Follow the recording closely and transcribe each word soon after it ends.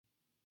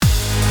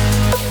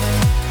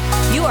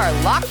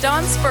are Locked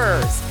On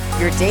Spurs,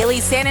 your daily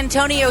San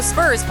Antonio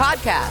Spurs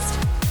podcast.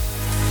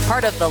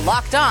 Part of the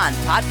Locked On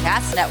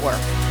Podcast Network,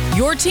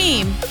 your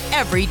team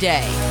every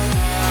day.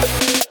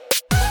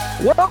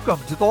 Welcome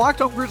to the Locked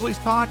On Grizzlies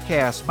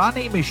podcast. My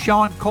name is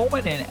Sean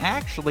Coleman, and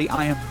actually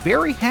I am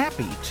very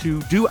happy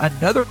to do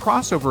another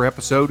crossover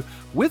episode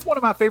with one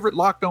of my favorite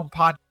Locked On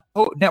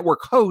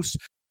Network hosts,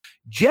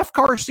 Jeff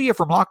Garcia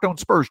from Locked On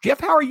Spurs.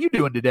 Jeff, how are you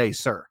doing today,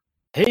 sir?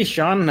 Hey,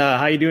 Sean,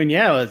 how you doing?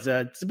 Yeah,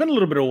 it's been a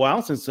little bit of a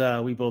while since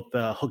we both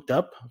hooked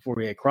up for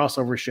a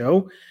crossover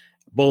show.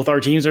 Both our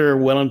teams are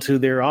well into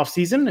their off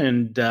season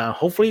and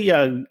hopefully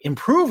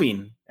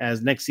improving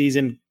as next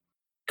season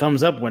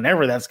comes up,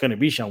 whenever that's going to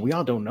be, Sean. We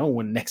all don't know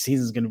when next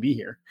season is going to be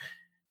here.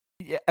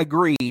 Yeah,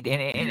 agreed.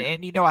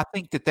 And you know, I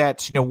think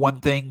that's, you know,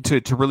 one thing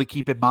to really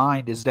keep in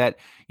mind is that,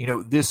 you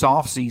know, this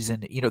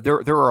offseason, you know,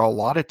 there are a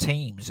lot of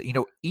teams, you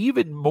know,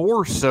 even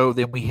more so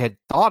than we had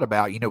thought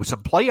about, you know,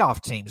 some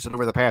playoff teams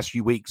over the past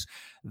few weeks.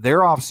 Their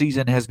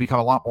offseason has become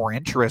a lot more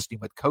interesting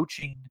with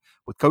coaching,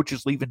 with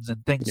coaches leavings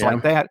and things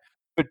like that.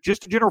 But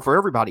just in general for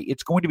everybody,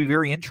 it's going to be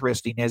very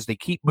interesting as they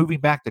keep moving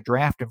back the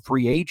draft and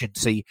free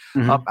agency.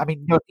 I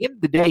mean, you know, at the end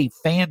of the day,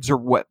 fans are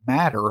what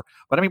matter.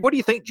 But I mean, what do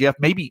you think, Jeff?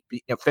 Maybe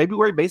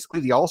February, basically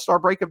the All-Star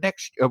break of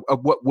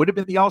what would have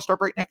been the All-Star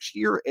break next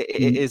year,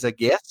 is a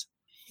guess?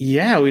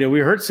 Yeah, we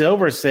heard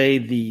Silver say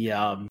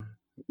the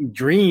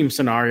dream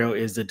scenario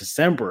is the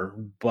December,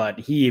 but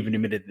he even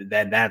admitted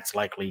that that's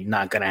likely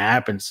not going to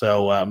happen.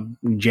 So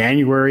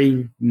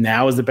January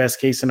now is the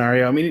best case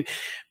scenario. I mean,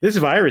 this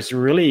virus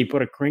really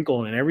put a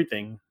crinkle in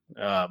everything,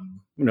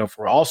 you know,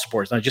 for all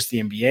sports, not just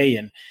the NBA.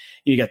 And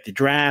you got the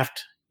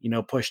draft, you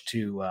know, pushed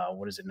to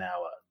what is it now,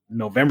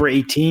 November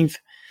 18th.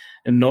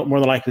 And more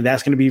than likely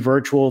that's going to be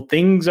virtual.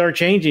 Things are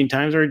changing.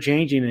 Times are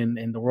changing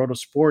in the world of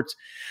sports.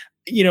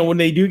 You know, when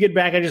they do get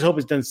back, I just hope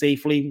it's done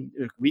safely.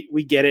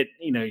 We get it.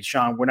 You know,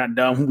 Sean, we're not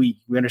dumb. We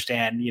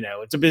understand, you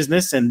know, it's a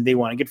business and they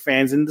want to get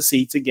fans in the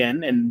seats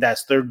again. And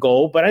that's their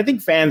goal. But I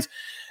think fans,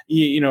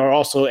 you know, are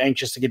also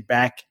anxious to get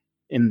back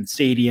in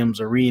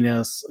stadiums,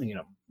 arenas, you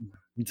know,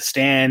 the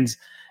stands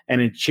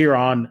and cheer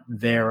on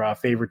their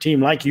favorite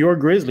team, like your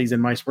Grizzlies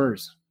and my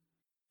Spurs.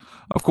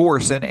 Of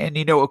course. And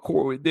you know, of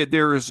course,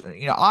 there's,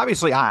 you know,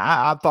 obviously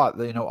I thought,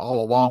 you know,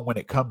 all along when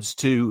it comes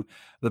to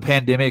the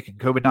pandemic and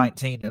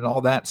COVID-19 and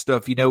all that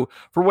stuff, you know,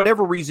 for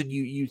whatever reason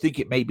you think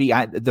it may be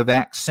the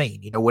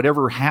vaccine, you know,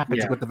 whatever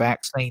happens with the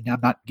vaccine,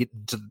 I'm not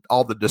getting to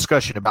all the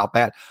discussion about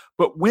that,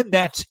 but when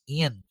that's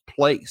in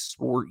place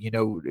for, you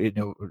know,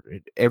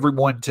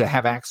 everyone to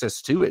have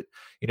access to it,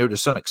 you know, to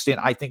some extent,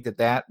 I think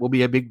that will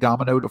be a big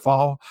domino to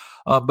fall.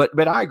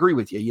 But I agree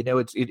with you. You know,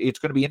 it's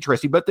going to be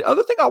interesting. But the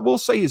other thing I will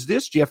say is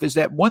this, Jeff, is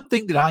that one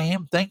thing that I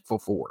am thankful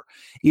for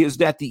is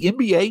that the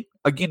NBA,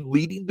 again,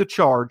 leading the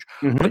charge,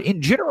 but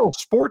in general,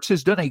 sports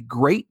has done a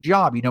great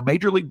job. You know,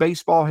 Major League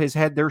Baseball has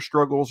had their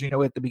struggles, you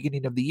know, at the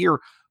beginning of the year.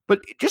 But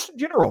just in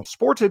general,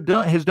 sports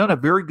has done a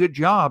very good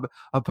job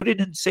of putting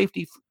in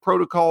safety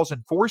protocols,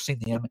 enforcing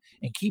them,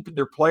 and keeping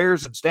their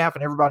players and staff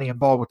and everybody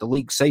involved with the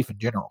league safe in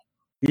general.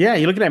 Yeah,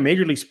 you're looking at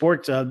Major League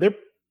Sports. They're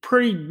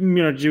pretty,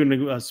 you know,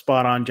 doing a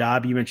spot-on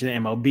job. You mentioned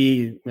the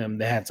MLB.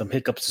 They had some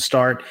hiccups to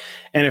start.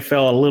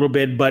 NFL a little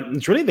bit, but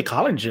it's really the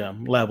college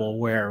level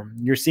where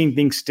you're seeing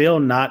things still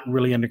not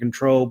really under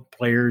control.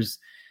 Players,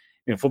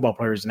 you know, football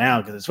players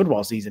now, because it's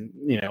football season,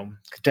 you know,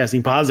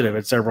 testing positive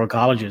at several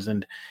colleges.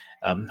 And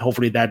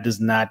hopefully that does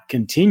not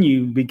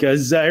continue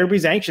because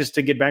everybody's anxious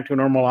to get back to a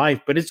normal life.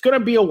 But it's going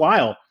to be a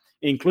while,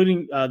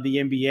 including the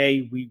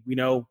NBA. We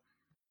know,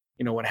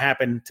 you know, what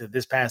happened to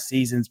this past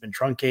season's been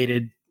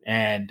truncated.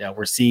 And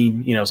we're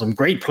seeing, you know, some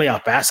great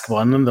playoff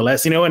basketball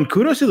nonetheless, you know, and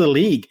kudos to the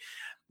league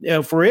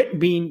for it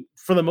being,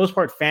 for the most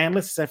part,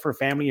 fanless, except for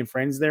family and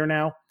friends there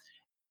now.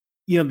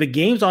 You know, the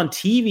games on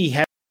TV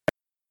have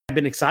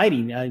been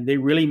exciting. They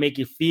really make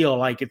you feel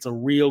like it's a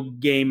real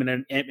game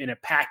in a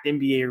packed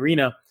NBA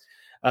arena,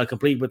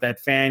 complete with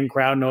that fan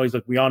crowd noise.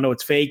 Like, we all know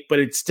it's fake, but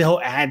it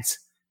still adds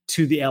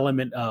to the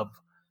element of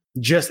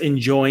just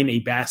enjoying a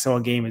basketball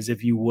game as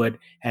if you would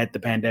had the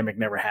pandemic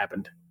never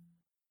happened.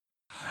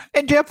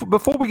 And Jeff,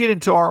 before we get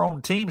into our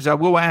own teams, I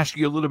will ask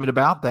you a little bit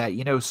about that.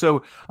 You know,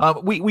 so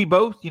we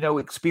both, you know,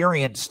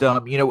 experienced,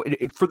 you know,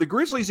 for the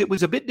Grizzlies, it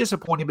was a bit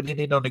disappointing, but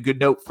ended on a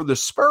good note. For the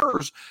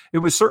Spurs, it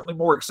was certainly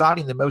more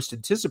exciting than most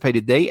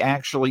anticipated. They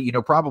actually, you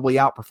know, probably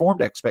outperformed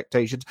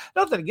expectations.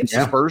 Nothing against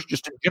the Spurs,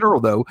 just in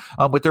general, though,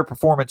 with their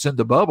performance in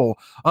the bubble.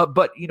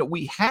 But, you know,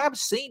 we have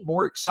seen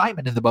more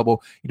excitement in the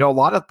bubble. You know, a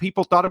lot of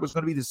people thought it was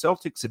going to be the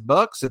Celtics and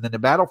Bucks and then the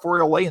battle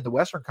for LA in the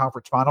Western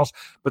Conference Finals.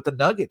 But the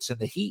Nuggets and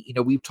the Heat, you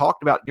know, we've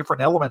talked about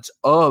different elements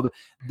of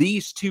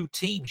these two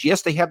teams.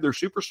 Yes, they have their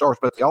superstars,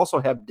 but they also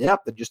have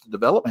depth and just the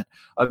development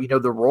of, you know,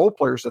 the role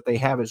players that they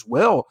have as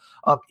well.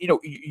 You know,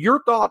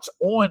 your thoughts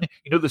on,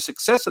 you know, the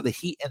success of the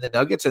Heat and the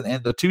Nuggets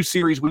and the two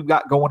series we've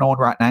got going on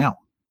right now.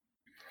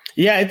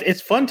 Yeah,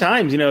 it's fun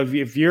times. You know,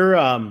 if you're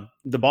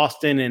the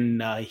Boston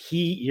and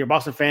Heat, you're a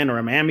Boston fan or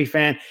a Miami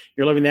fan,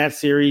 you're loving that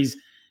series.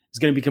 It's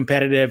going to be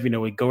competitive,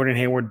 with Gordon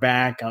Hayward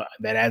back.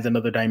 That adds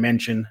another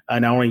dimension,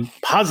 not only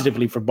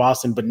positively for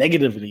Boston, but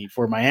negatively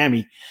for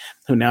Miami,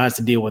 who now has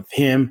to deal with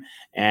him.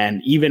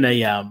 And even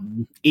a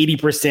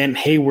 80%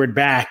 Hayward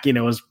back,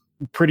 is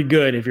pretty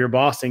good if you're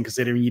Boston,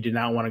 considering you did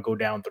not want to go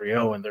down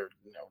 3-0, and they're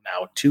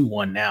now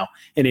 2-1 now.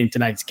 And in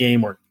tonight's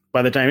game, or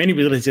by the time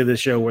anybody listens to this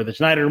show, whether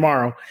tonight or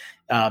tomorrow,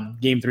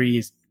 game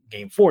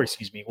 4,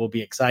 will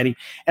be exciting.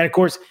 And of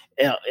course,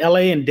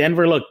 LA and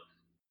Denver, look,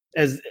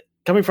 as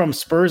coming from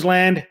Spurs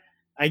land,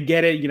 I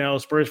get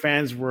it. Spurs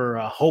fans were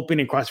hoping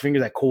and crossing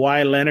fingers that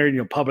Kawhi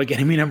Leonard, public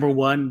enemy number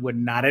one, would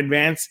not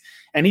advance.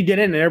 And he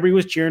didn't, and everybody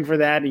was cheering for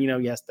that.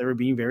 And, yes, they were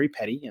being very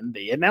petty, and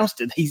they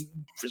announced it.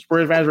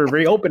 Spurs fans were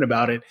very open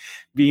about it,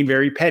 being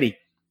very petty.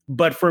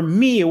 But for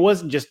me, it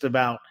wasn't just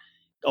about,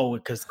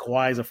 because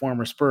Kawhi is a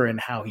former Spur and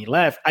how he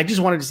left. I just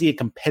wanted to see a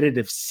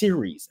competitive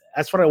series.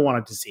 That's what I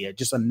wanted to see,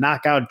 just a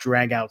knockout,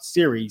 drag-out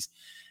series,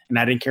 and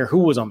I didn't care who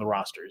was on the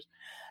rosters.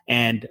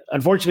 And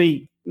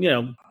unfortunately,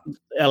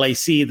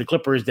 LAC, the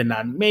Clippers, did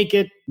not make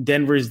it.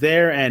 Denver's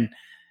there, and,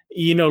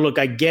 look,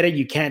 I get it.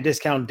 You can't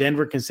discount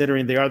Denver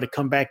considering they are the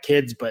comeback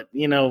kids, but,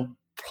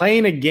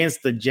 playing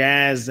against the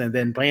Jazz and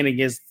then playing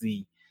against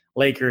the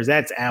Lakers,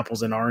 that's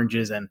apples and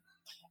oranges, and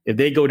if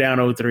they go down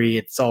 0-3,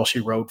 it's all she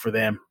wrote for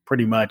them,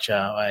 pretty much.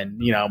 And,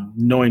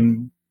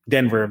 knowing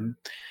Denver,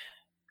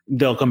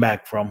 they'll come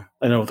back from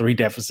an 0-3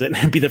 deficit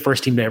and be the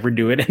first team to ever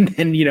do it. And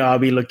then, I'll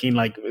be looking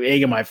like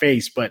egg in my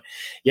face. But,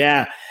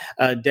 yeah,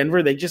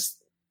 Denver, they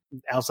just,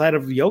 outside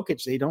of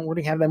Jokic, they don't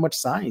really have that much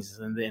size.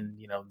 And then,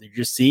 they're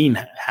just seeing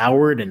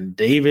Howard and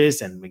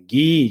Davis and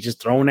McGee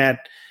just throwing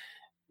at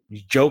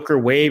Joker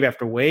wave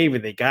after wave.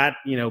 And they got,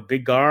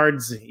 big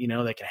guards,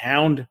 that can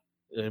hound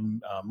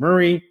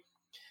Murray.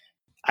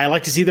 I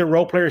like to see their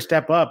role players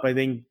step up. I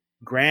think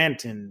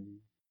Grant and,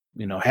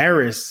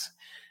 Harris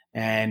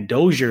and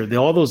Dozier,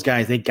 all those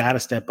guys, they got to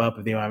step up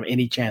if they have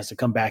any chance to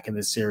come back in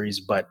this series.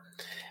 But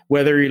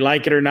whether you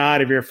like it or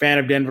not, if you're a fan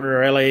of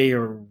Denver or LA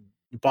or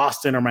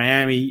Boston or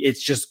Miami,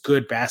 it's just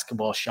good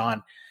basketball,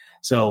 Sean.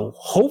 So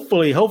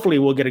hopefully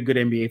we'll get a good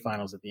NBA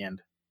Finals at the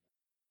end.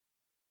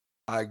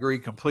 I agree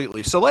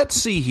completely. So let's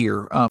see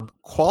here.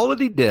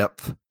 Quality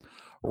depth,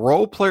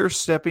 role players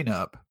stepping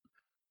up,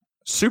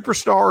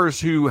 superstars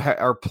who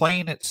are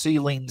playing at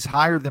ceilings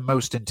higher than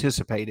most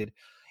anticipated.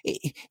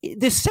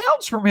 This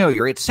sounds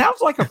familiar. It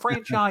sounds like a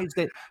franchise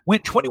that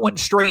went 21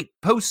 straight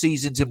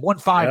postseasons and won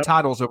 5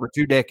 titles over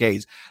 2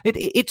 decades.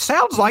 It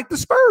sounds like the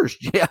Spurs,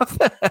 Jeff.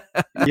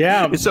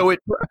 Yeah. So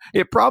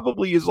it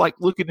probably is like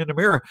looking in a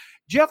mirror.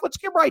 Jeff, let's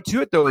get right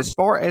to it, though, as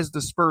far as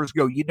the Spurs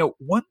go.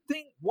 One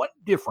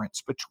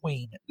difference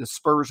between the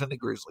Spurs and the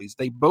Grizzlies,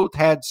 they both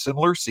had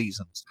similar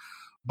seasons.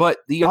 But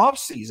the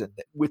offseason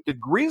with the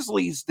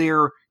Grizzlies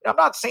there, I'm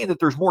not saying that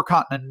there's more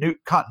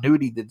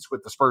continuity than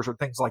with the Spurs or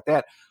things like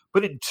that.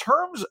 But in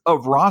terms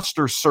of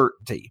roster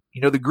certainty,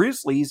 the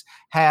Grizzlies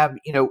have,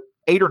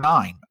 8 or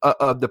 9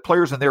 of the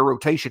players in their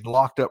rotation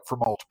locked up for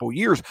multiple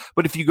years.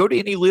 But if you go to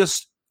any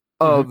list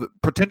of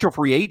potential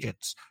free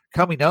agents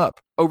coming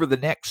up over the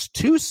next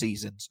 2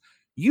 seasons,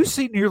 you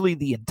see nearly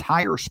the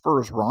entire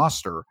Spurs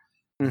roster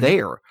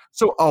there.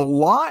 So a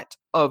lot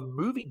of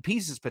moving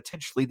pieces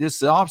potentially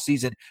this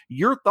offseason.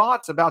 Your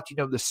thoughts about,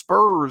 the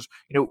Spurs,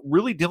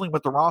 really dealing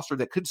with the roster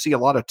that could see a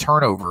lot of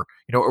turnover,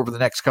 over the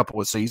next couple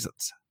of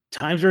seasons.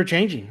 Times are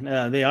changing.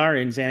 They are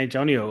in San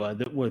Antonio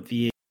with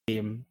the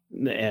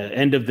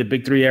end of the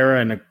Big Three era,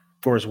 and of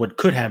course what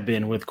could have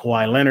been with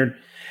Kawhi Leonard.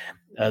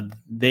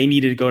 They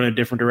needed to go in a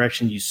different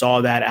direction. You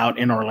saw that out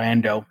in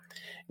Orlando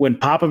when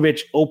Popovich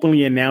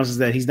openly announces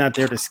that he's not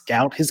there to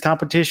scout his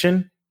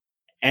competition,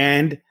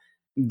 and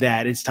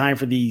that it's time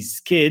for these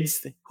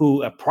kids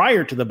who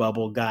prior to the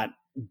bubble got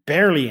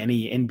barely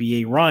any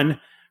NBA run.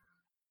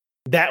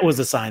 That was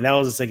a sign. That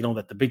was a signal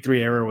that the Big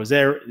Three era was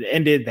there,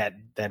 ended, that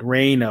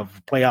reign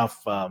of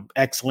playoff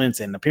excellence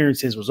and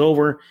appearances was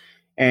over,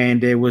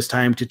 and it was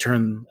time to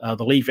turn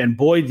the leaf. And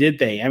boy, did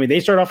they. I mean,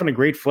 they started off on a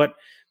great foot.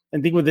 I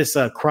think with this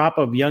crop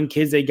of young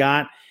kids they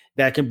got,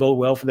 that can bode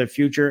well for their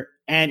future.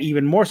 And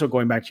even more so,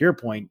 going back to your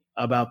point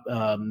about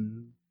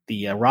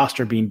the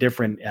roster being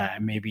different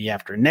maybe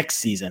after next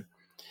season.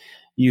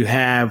 You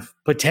have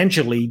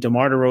potentially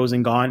DeMar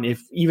DeRozan gone,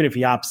 even if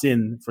he opts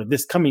in for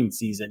this coming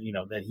season,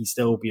 that he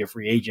still will be a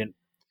free agent.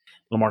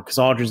 LaMarcus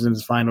Aldridge in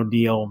his final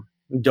deal.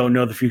 Don't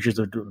know the futures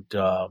of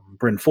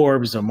Bryn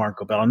Forbes or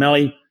Marco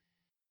Bellinelli.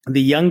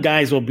 The young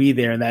guys will be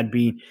there, and that'd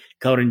be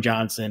Keldon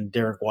Johnson,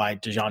 Derek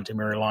White, DeJounte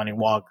Murray, Lonnie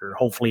Walker,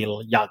 hopefully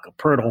Jakob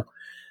Poeltl,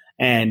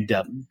 and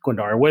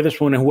Quindara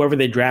Witherspoon, and whoever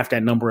they draft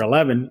at number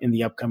 11 in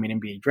the upcoming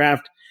NBA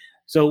draft.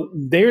 So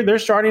they're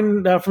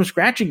starting from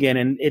scratch again,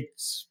 and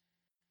it's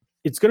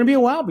going to be a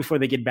while before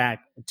they get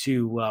back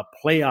to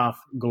playoff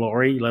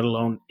glory, let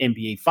alone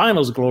NBA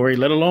Finals glory,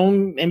 let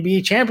alone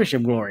NBA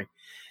championship glory.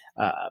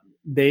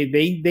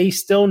 They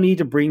still need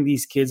to bring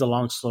these kids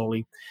along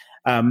slowly.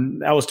 I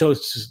was told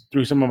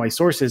through some of my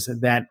sources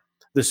that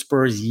the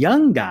Spurs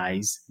young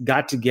guys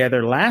got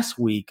together last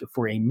week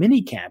for a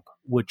mini camp,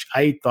 which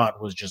I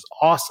thought was just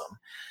awesome.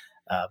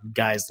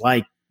 Guys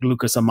like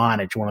Lucas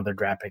Amanich, one of their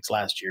draft picks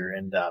last year,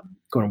 and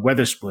Gordon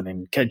Weatherspoon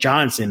and Ket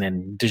Johnson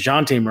and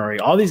DeJounte Murray.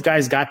 All these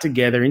guys got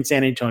together in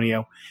San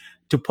Antonio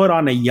to put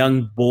on a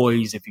young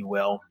boys, if you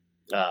will,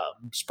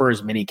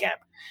 Spurs minicamp.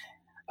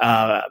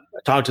 I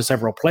talked to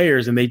several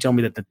players, and they told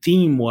me that the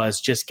theme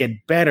was just get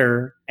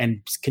better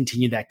and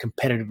continue that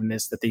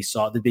competitiveness that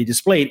they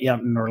displayed out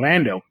in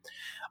Orlando.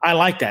 I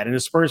like that. And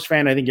as a Spurs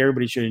fan, I think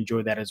everybody should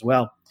enjoy that as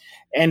well.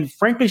 And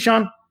frankly,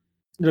 Sean,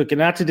 look,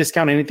 not to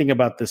discount anything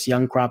about this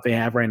young crop they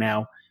have right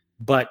now,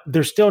 but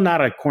they're still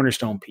not a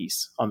cornerstone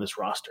piece on this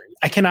roster.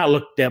 I cannot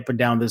look up and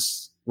down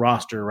this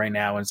roster right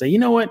now and say, you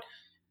know what?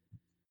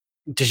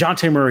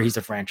 DeJounte Murray, he's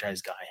a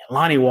franchise guy.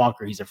 Lonnie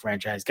Walker, he's a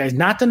franchise guy.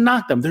 Not to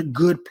knock them. They're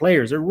good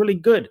players. They're really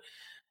good.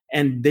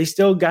 And they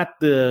still got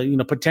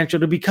the potential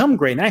to become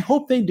great. And I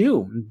hope they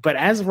do. But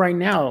as of right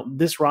now,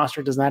 this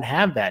roster does not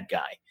have that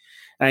guy.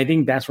 And I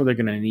think that's what they're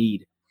going to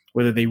need.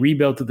 Whether they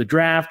rebuild through the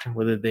draft,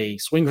 whether they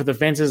swing for the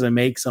fences and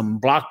make some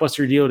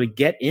blockbuster deal to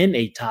get in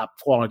a top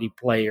quality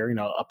player,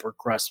 upper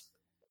crust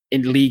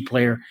in league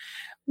player,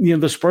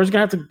 the Spurs are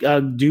going to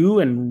have to do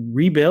and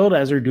rebuild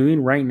as they're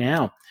doing right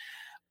now.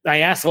 I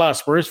asked a lot of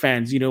Spurs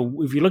fans,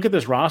 if you look at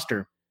this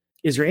roster,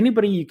 is there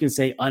anybody you can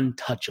say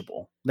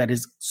untouchable, that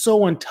is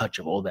so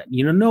untouchable that,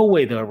 no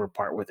way they'll ever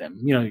part with him?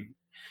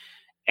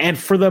 And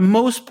for the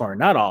most part,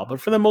 not all, but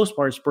for the most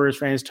part, Spurs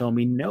fans told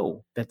me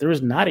no, that there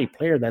is not a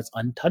player that's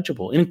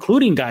untouchable,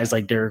 including guys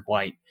like Derek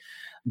White,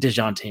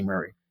 DeJounte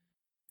Murray.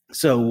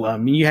 So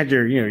you had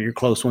your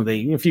close one.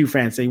 A few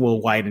fans say,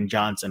 well, White and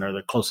Johnson are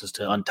the closest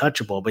to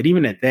untouchable. But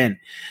even at then,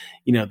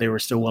 they were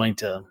still willing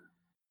to,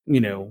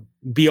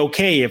 be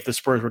okay if the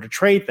Spurs were to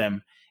trade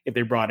them if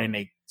they brought in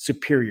a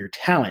superior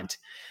talent.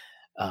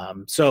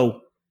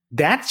 So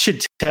that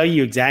should tell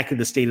you exactly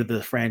the state of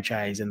the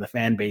franchise and the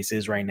fan base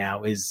is right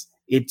now. Is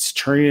it's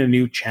turning a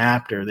new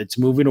chapter that's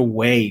moving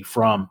away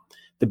from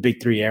the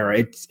Big Three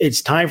era.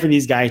 It's time for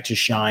these guys to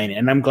shine,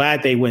 and I'm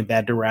glad they went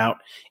that route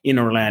in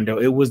Orlando.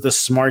 It was the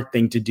smart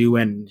thing to do,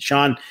 and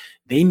Sean,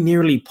 they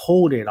nearly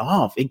pulled it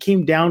off. It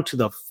came down to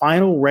the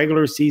final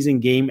regular season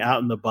game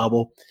out in the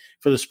bubble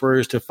for the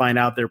Spurs to find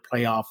out their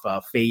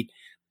playoff fate,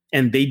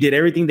 and they did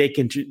everything they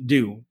can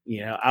do,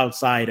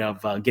 outside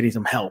of getting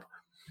some help.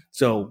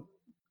 So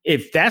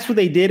if that's what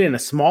they did in a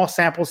small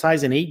sample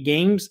size in 8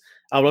 games,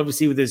 I'd love to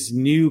see with this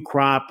new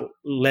crop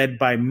led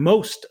by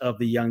most of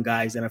the young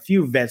guys and a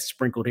few vets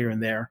sprinkled here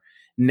and there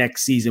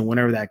next season,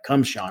 whenever that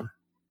comes, Sean.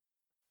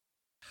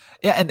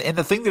 Yeah, and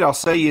the thing that I'll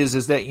say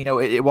is that,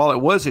 while it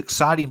was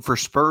exciting for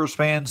Spurs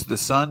fans, the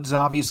Suns,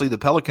 obviously, the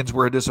Pelicans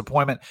were a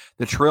disappointment,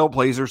 the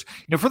Trailblazers,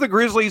 for the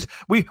Grizzlies,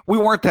 we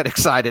weren't that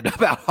excited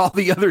about all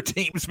the other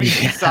teams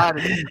being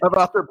excited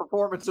about their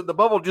performance in the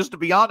bubble, just to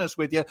be honest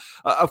with you.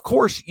 Of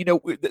course,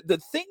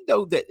 the thing,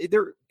 though, that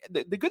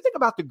the good thing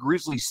about the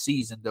Grizzlies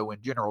season, though,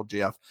 in general,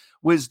 Jeff,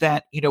 was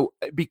that,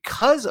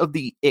 because of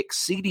the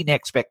exceeding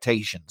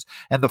expectations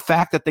and the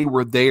fact that they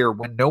were there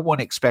when no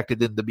one expected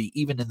them to be,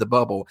 even in the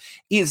bubble,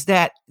 is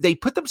that they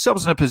put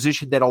themselves in a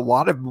position that a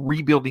lot of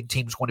rebuilding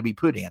teams want to be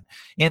put in,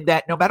 and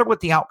that no matter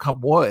what the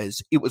outcome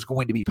was, it was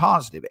going to be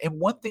positive. And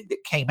one thing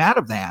that came out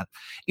of that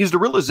is the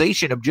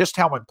realization of just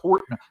how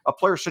important a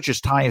player such as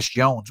Tyus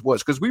Jones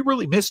was, because we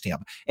really missed him,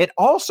 and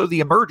also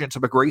the emergence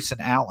of a Grayson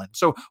Allen.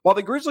 So while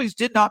the Grizzlies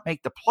did not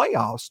make the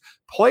playoffs,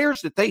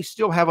 players that they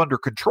still have under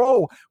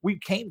control, we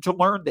came to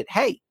learn that,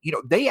 hey,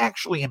 they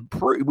actually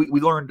improved.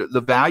 We learned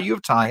the value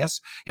of Tyus,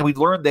 and we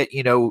learned that,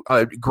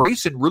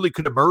 Grayson really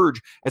could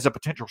emerge as a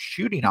potential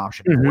shooting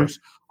option for us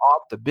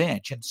off the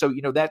bench. And so,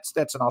 that's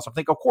an awesome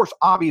thing. Of course,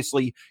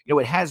 obviously,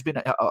 it has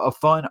been a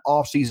fun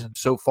offseason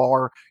so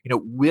far,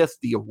 with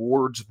the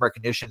awards and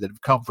recognition that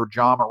have come for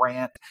Ja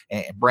Morant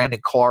and Brandon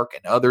Clark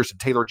and others, and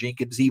Taylor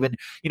Jenkins even.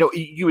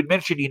 You had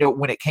mentioned,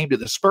 when it came to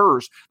the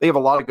Spurs, they have a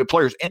lot of good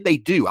players, and they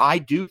do. I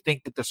do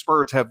think that the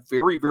Spurs have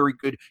very, very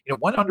good,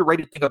 one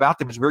underrated thing about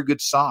them is very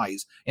good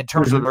size in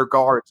terms of their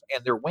guards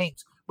and their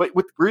wings. But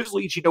with the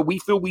Grizzlies, we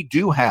feel we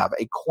do have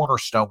a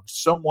cornerstone,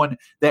 someone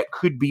that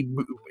could be,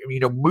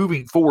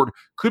 moving forward,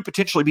 could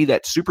potentially be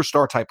that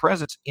superstar type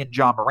presence in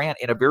Ja Morant,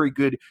 and a very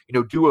good,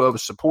 duo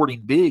of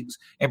supporting bigs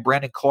and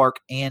Brandon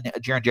Clark and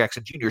Jaren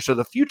Jackson Jr. So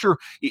the future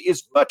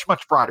is much,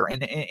 much brighter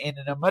and in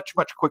a much,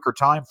 much quicker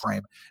time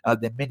frame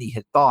than many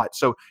had thought.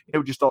 So,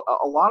 just a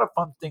lot of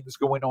fun things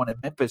going on in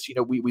Memphis.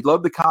 We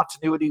love the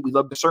continuity. We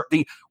love the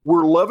certainty.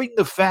 We're loving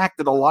the fact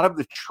that a lot of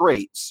the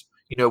traits,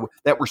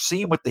 that we're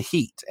seeing with the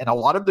Heat, and a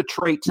lot of the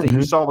traits that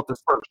you saw with the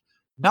Spurs,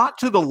 not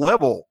to the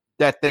level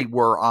that they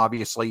were,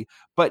 obviously,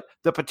 but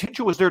the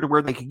potential was there to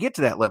where they could get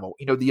to that level.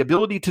 The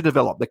ability to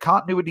develop, the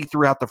continuity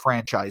throughout the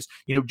franchise,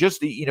 just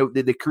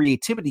the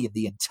creativity and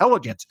the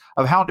intelligence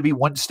of how to be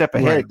one step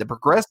ahead, the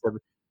progressive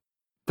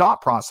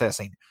thought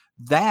processing.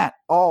 that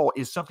all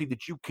is something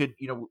that you could,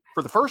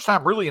 for the first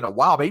time really in a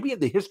while, maybe in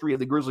the history of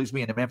the Grizzlies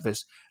being in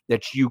Memphis,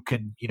 that you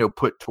can,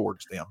 put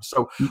towards them.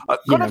 So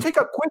going to take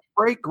a quick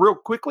break real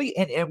quickly.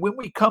 And when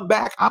we come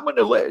back, I'm going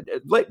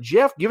to let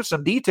Jeff give us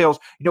some details,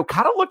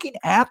 kind of looking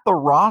at the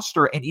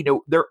roster. And,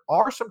 there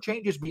are some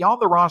changes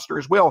beyond the roster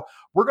as well.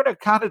 We're going to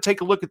kind of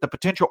take a look at the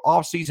potential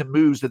offseason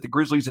moves that the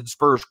Grizzlies and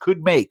Spurs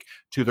could make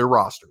to their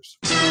rosters.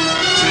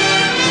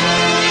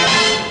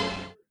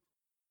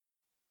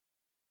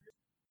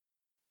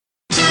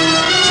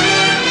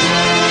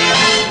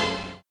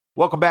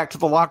 Welcome back to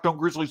the Locked On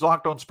Grizzlies,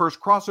 Locked On Spurs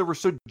crossover.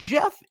 So,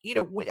 Jeff,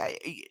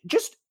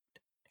 just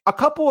a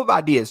couple of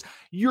ideas.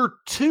 Your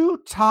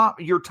top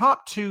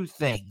two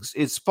things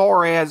as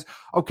far as,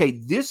 okay,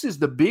 this is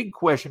the big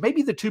question,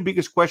 maybe the two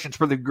biggest questions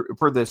for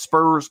the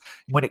Spurs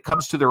when it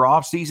comes to their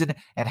offseason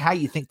and how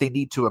you think they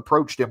need to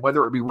approach them,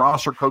 whether it be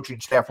roster,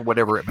 coaching staff, or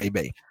whatever it may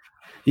be.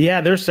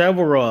 Yeah, there's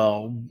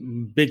several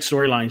big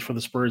storylines for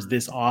the Spurs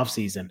this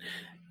offseason.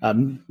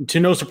 To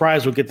no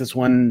surprise, we'll get this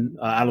one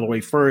out of the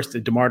way first.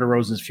 DeMar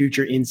DeRozan's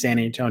future in San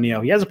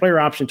Antonio. He has a player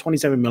option,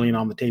 $27 million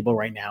on the table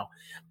right now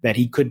that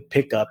he could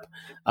pick up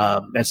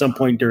at some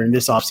point during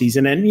this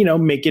offseason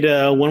and, make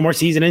it one more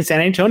season in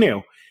San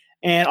Antonio.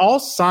 And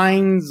all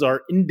signs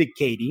are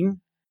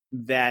indicating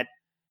that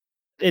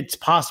it's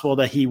possible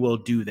that he will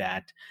do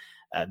that.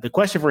 The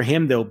question for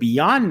him, though,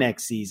 beyond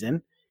next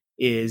season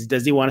is,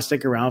 does he want to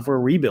stick around for a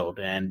rebuild?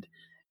 And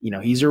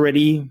he's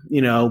already,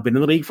 been in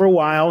the league for a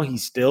while.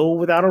 He's still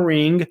without a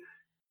ring.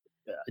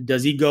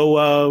 Does he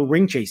go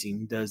ring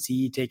chasing? Does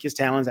he take his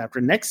talents after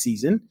next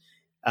season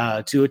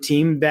to a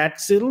team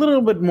that's a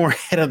little bit more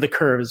ahead of the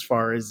curve as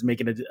far as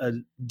making a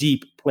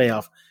deep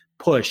playoff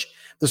push?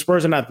 The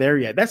Spurs are not there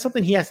yet. That's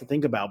something he has to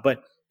think about.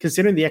 But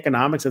considering the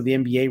economics of the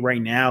NBA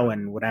right now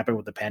and what happened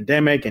with the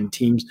pandemic and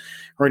teams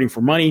hurting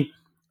for money,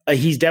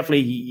 he's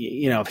definitely,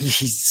 if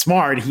he's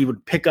smart, he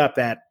would pick up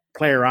that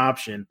player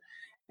option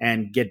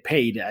and get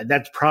paid.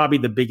 That's probably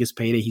the biggest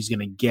payday he's going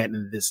to get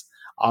in this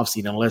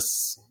offseason,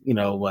 unless,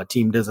 a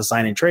team does a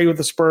sign and trade with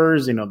the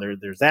Spurs.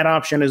 There's that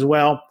option as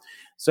well.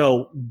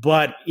 So,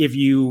 but if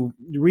you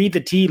read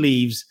the tea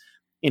leaves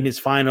in his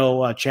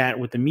final chat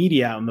with the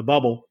media on the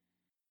bubble,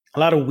 a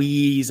lot of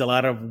wheeze, a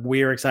lot of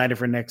we're excited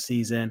for next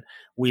season.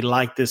 We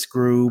like this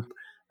group.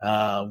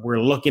 We're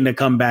looking to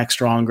come back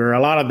stronger.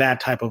 A lot of that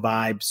type of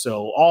vibe.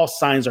 So all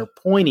signs are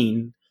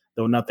pointing,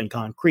 though nothing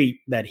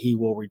concrete, that he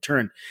will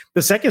return.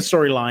 The second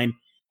storyline,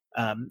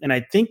 and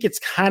I think it's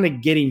kind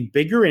of getting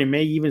bigger and it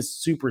may even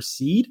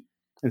supersede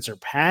and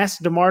surpass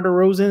DeMar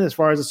DeRozan as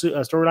far as a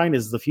storyline,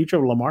 is the future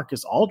of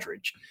LaMarcus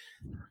Aldridge.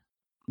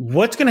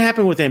 What's going to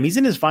happen with him? He's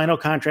in his final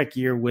contract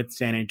year with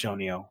San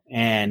Antonio,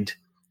 and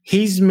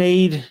he's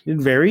made it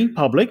very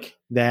public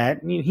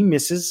that he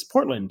misses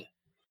Portland,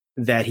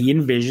 that he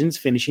envisions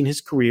finishing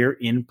his career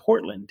in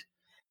Portland,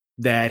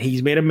 that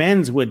he's made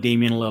amends with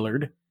Damian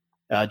Lillard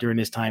during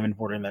his time in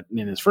Portland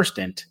in his first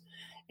stint.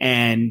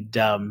 And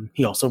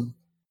he also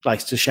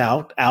likes to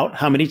shout out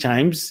how many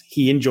times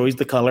he enjoys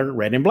the color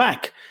red and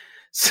black.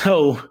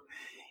 So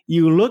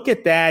you look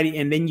at that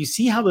and then you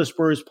see how the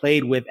Spurs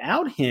played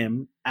without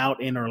him out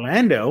in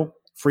Orlando,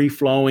 free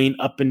flowing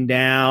up and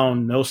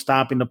down, no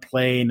stopping the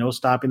play, no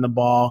stopping the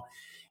ball.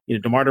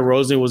 DeMar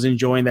DeRozan was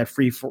enjoying that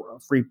free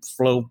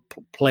flow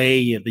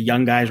play. The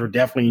young guys were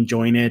definitely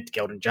enjoying it.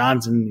 Keldon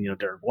Johnson,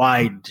 Derek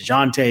White,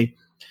 DeJounte.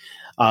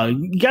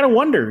 You got to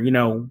wonder,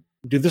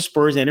 do the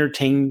Spurs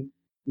entertain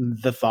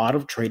the thought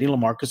of trading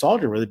LaMarcus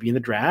Aldridge, whether it be in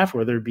the draft,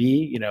 whether it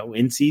be,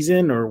 in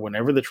season or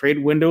whenever the trade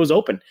window is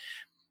open?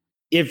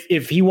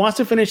 If he wants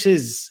to finish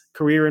his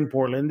career in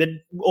Portland, then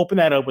open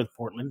that up with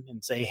Portland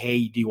and say,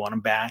 hey, do you want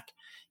him back?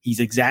 He's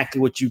exactly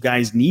what you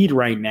guys need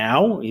right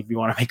now. If you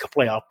want to make a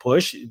playoff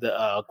push,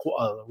 a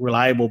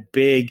reliable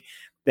big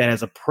that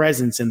has a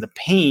presence in the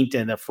paint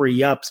and to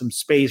free up some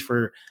space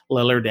for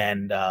Lillard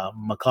and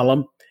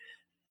McCollum.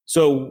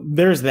 So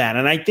there's that.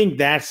 And I think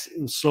that's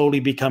slowly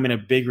becoming a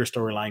bigger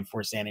storyline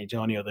for San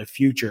Antonio, the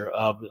future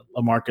of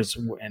LaMarcus.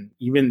 And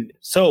even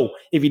so,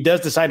 if he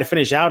does decide to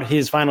finish out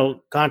his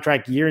final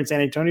contract year in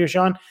San Antonio,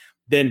 Sean,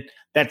 then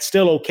that's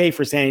still okay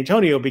for San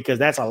Antonio, because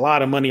that's a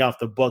lot of money off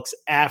the books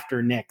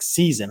after next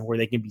season, where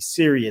they can be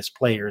serious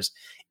players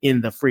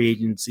in the free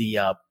agency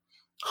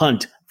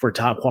hunt for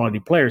top quality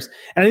players.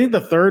 And I think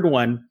the third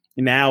one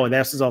now, and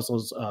this is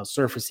also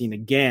surfacing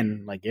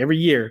again, like every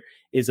year,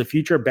 is the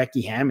future of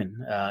Becky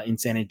Hammon in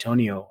San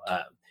Antonio.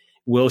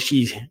 Will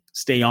she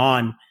stay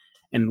on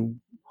and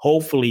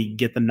hopefully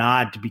get the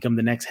nod to become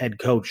the next head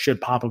coach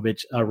should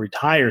Popovich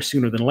retire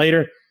sooner than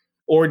later?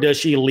 Or does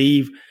she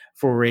leave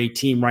for a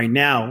team right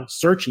now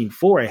searching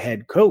for a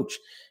head coach?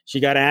 She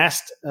got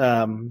asked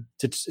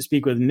to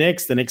speak with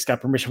Knicks. The Knicks got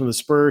permission from the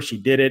Spurs. She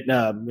did it.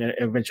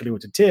 Eventually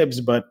went to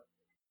Tibbs, but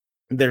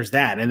there's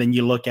that. And then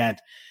you look at,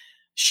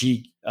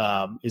 she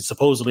is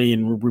supposedly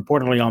and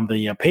reportedly on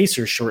the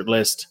Pacers short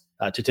list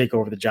to take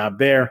over the job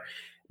there.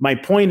 My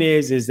point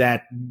is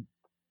that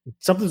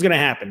something's going to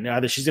happen.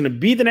 Either she's going to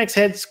be the next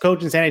head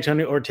coach in San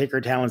Antonio or take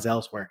her talents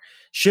elsewhere.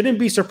 Shouldn't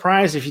be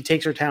surprised if she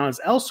takes her talents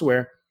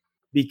elsewhere,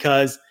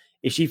 because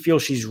If she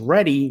feels she's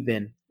ready,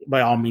 then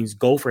by all means,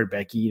 go for it,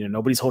 Becky.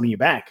 Nobody's holding you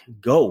back.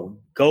 Go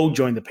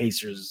join the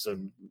Pacers,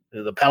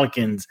 the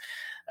Pelicans,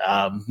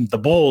 the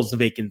Bulls, the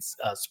vacant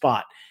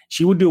spot.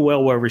 She would do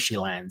well wherever she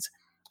lands,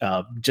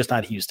 just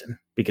not Houston,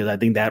 because I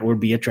think that would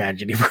be a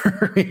tragedy for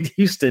her in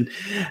Houston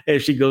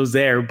if she goes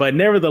there. But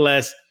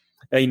nevertheless,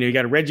 you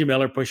got Reggie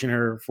Miller pushing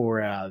her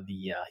for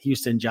the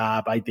Houston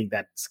job. I think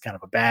that's kind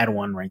of a bad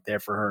one right there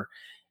for her.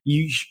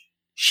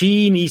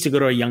 She needs to go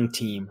to a young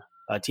team,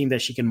 a team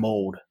that she can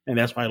mold. And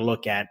that's why I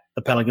look at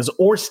the Pelicans,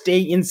 or stay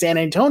in San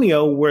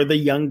Antonio where the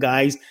young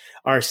guys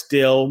are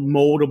still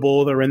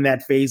moldable. They're in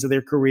that phase of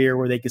their career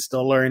where they can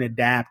still learn,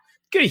 adapt.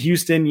 Go to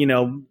Houston,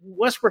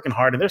 Westbrook and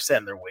Harden, they're set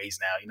in their ways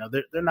now.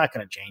 They're not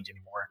going to change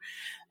anymore.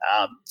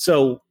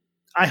 So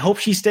I hope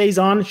she stays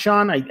on,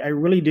 Sean. I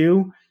really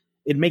do.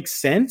 It makes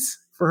sense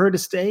for her to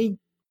stay.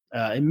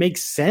 It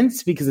makes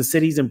sense because the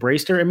city's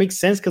embraced her. It makes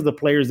sense because the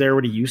players there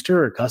already used to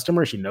her, a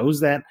customer. She knows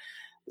that.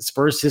 The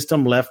Spurs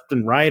system, left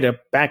and right, up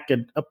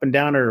and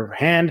down her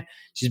hand.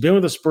 She's been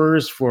with the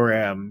Spurs for,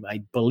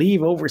 I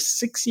believe, over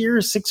 6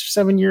 or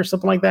 7 years,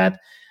 something like that.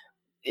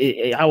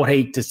 I would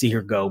hate to see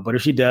her go, but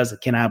if she does, I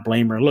cannot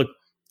blame her. Look,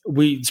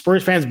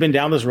 Spurs fans been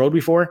down this road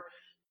before.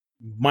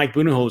 Mike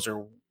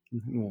Budenholzer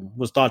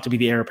was thought to be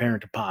the heir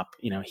apparent to Pop.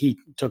 He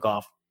took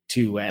off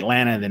to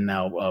Atlanta, and then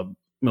now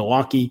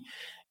Milwaukee.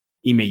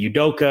 Ime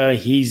Udoka,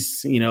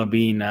 he's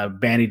being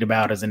bandied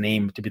about as a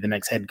name to be the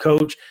next head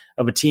coach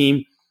of a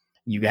team.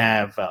 You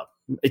have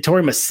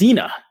Ettore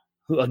Messina,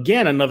 who,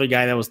 again, another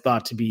guy that was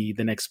thought to be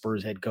the next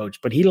Spurs head coach,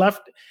 but he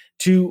left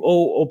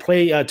to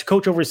play to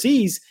coach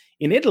overseas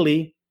in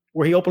Italy,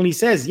 where he openly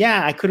says,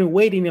 "Yeah, I couldn't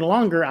wait any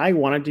longer. I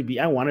want to be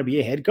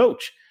a head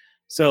coach."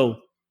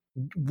 So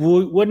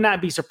would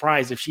not be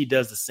surprised if she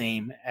does the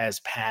same as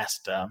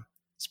past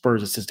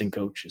Spurs assistant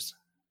coaches.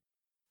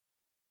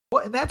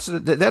 Well, and that's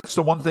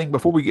the one thing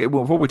before we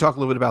talk a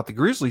little bit about the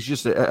Grizzlies,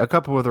 just a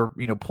couple other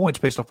points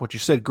based off what you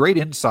said. Great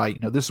insight.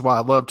 This is why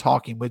I love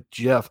talking with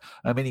Jeff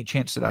any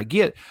chance that I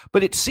get.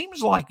 But it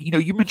seems like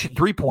you mentioned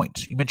 3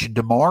 points. You mentioned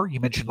DeMar.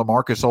 You mentioned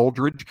LaMarcus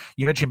Aldridge.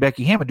 You mentioned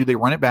Becky Hammon. Do they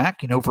run it back?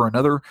 For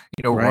another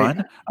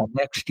run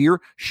next year?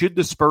 Should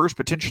the Spurs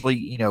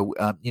potentially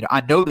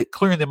I know that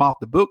clearing them off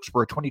the books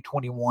for a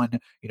 2021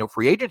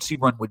 free agency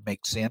run would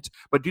make sense,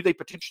 but do they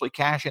potentially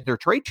cash in their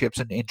trade chips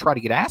and try to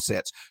get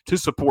assets to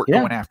support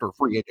going after a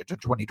free agent in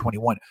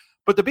 2021?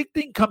 But the big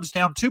thing comes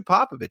down to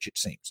Popovich, it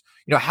seems.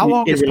 How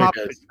long is Popovich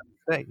going to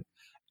stay?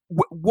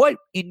 What,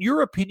 in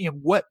your opinion,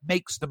 what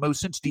makes the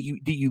most sense? Do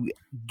you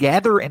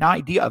gather an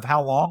idea of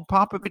how long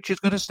Popovich is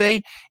going to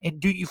stay? And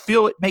do you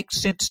feel it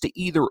makes sense to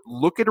either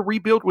look at a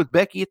rebuild with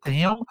Becky at the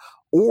helm,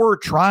 or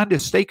trying to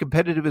stay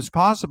competitive as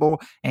possible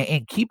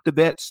and keep the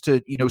vets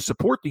to,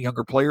 support the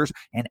younger players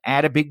and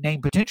add a big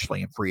name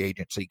potentially in free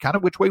agency? Kind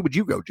of which way would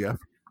you go, Jeff?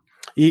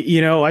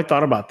 I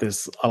thought about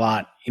this a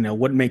lot,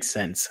 what makes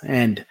sense.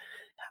 And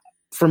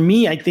for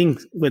me, I think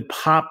with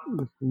Pop,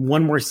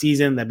 one more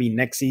season, that'd be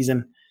next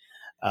season,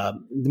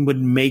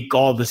 would make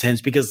all the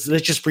sense, because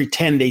let's just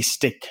pretend they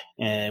stick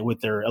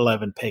with their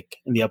 11 pick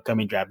in the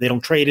upcoming draft. They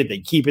don't trade it, they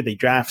keep it, they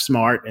draft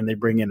smart, and they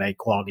bring in a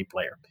quality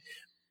player.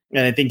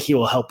 And I think he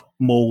will help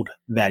mold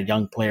that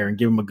young player and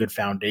give him a good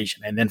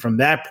foundation. And then from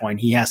that point,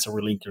 he has to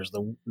relinquish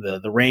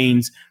the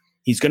reins.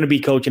 He's going to be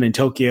coaching in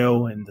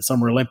Tokyo in the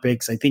Summer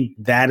Olympics. I think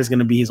that is going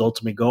to be his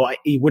ultimate goal.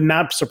 It would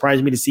not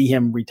surprise me to see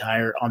him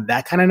retire on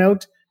that kind of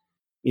note,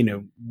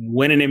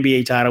 win an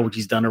NBA title, which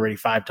he's done already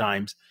 5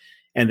 times,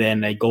 and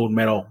then a gold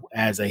medal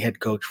as a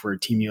head coach for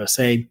Team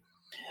USA.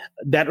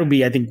 That would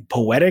be, I think,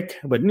 poetic,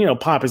 but,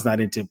 Pop is not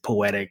into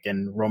poetic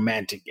and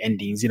romantic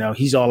endings.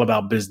 He's all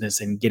about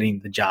business and getting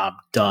the job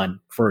done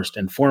first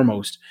and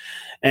foremost.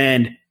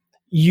 And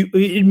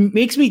it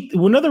makes me,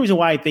 another reason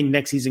why I think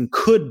next season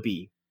could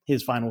be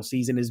his final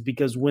season is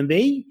because when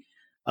they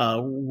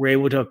were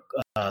able to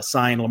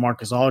sign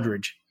LaMarcus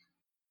Aldridge,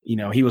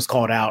 he was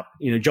called out,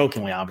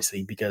 jokingly,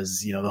 obviously, because,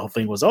 the whole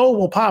thing was, "Oh,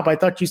 well, Pop, I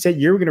thought you said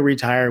you were going to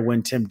retire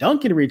when Tim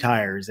Duncan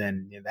retires,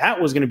 and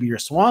that was going to be your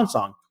swan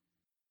song."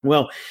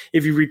 Well,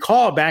 if you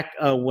recall back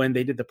when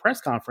they did the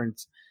press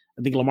conference,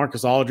 I think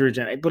LaMarcus Aldridge,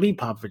 and I believe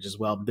Popovich as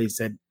well, they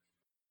said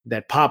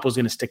that Pop was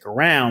going to stick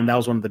around. That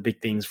was one of the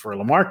big things for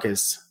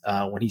LaMarcus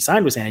when he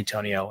signed with San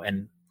Antonio.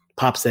 And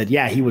Pop said,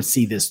 yeah, he would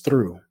see this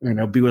through,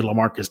 be with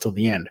LaMarcus till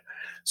the end.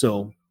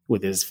 So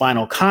with his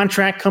final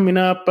contract coming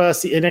up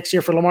next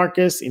year for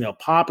LaMarcus,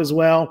 Pop as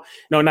well.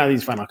 No, not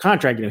his final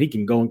contract. He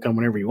can go and come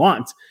whenever he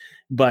wants.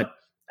 But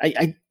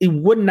it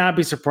would not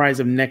be surprised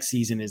if next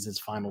season is his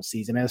final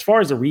season. As far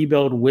as the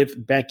rebuild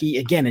with Becky,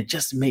 again, it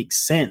just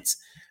makes sense.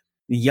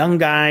 The young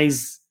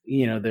guys,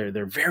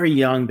 they're very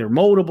young. They're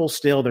moldable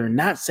still. They're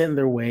not set in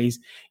their ways.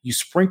 You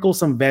sprinkle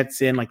some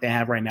vets in like they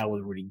have right now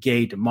with Rudy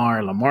Gay, DeMar,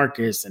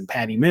 LaMarcus, and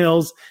Patty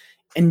Mills,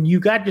 and you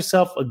got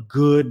yourself a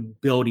good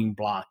building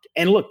block.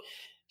 And look,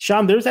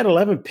 Sean, there's that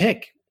 11th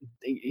pick.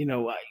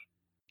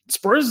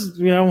 Spurs,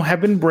 have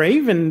been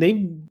brave, and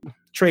they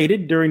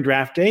traded during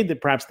draft day.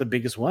 That perhaps the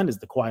biggest one is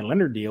the Kawhi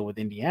Leonard deal with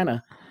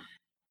Indiana.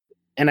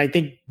 And I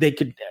think they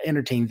could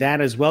entertain that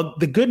as well.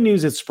 The good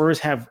news is Spurs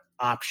have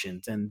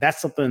options. And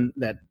that's something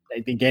that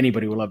I think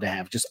anybody would love to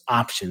have, just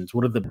options.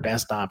 What are the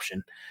best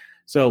option?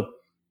 So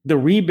the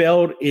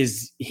rebuild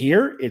is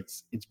here.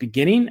 It's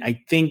beginning.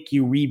 I think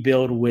you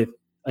rebuild with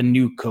a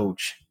new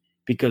coach,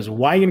 because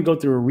why are you going to go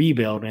through a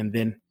rebuild and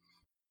then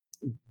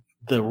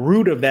the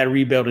root of that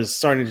rebuild is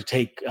starting to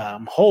take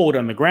hold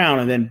on the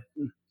ground, and then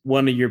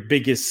one of your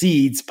biggest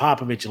seeds,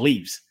 Popovich,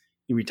 leaves.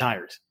 He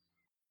retires.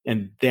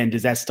 And then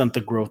does that stunt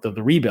the growth of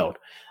the rebuild?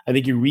 I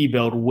think you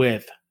rebuild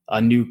with a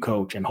new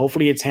coach, and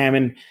hopefully it's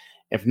Hammond.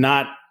 If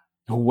not,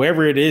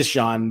 whoever it is,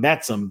 Sean,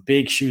 that's some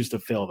big shoes to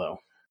fill, though.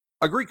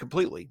 Agree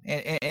completely.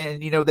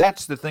 And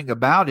that's the thing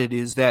about it,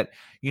 is that,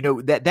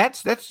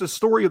 that's the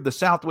story of the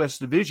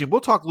Southwest Division. We'll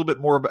talk a little bit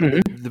more about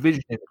the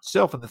division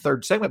itself in the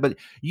third segment, but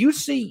you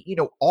see,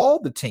 all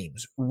the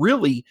teams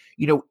really,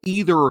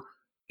 either,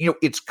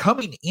 it's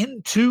coming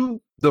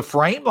into the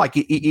frame, like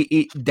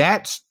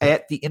that's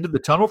at the end of the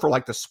tunnel for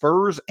like the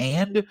Spurs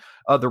and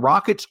the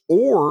Rockets,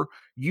 or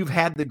you've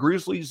had the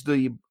Grizzlies,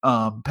 the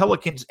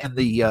Pelicans, and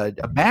the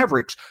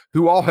Mavericks,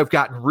 who all have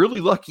gotten really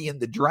lucky in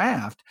the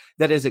draft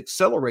that has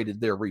accelerated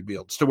their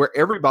rebuilds to where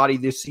everybody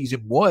this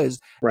season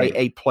was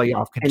a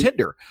playoff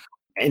contender.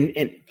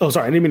 And oh,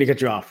 sorry, I didn't mean to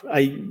cut you off.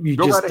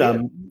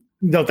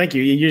 No, thank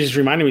you. You just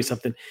reminded me of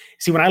something.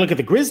 See, when I look at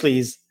the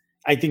Grizzlies,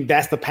 I think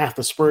that's the path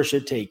the Spurs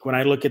should take. When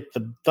I look at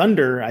the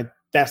Thunder,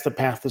 that's the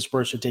path the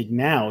Spurs should take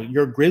now.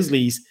 Your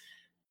Grizzlies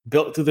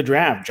built through the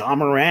draft, John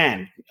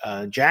Moran,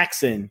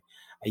 Jackson.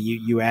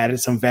 You added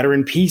some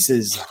veteran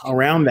pieces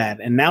around that,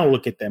 and now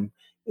look at them.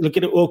 Look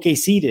at what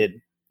OKC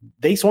did.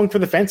 They swung for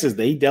the fences.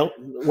 They dealt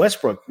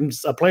Westbrook,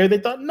 a player they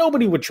thought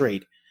nobody would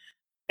trade,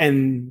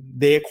 and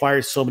they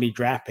acquired so many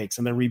draft picks,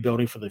 and they're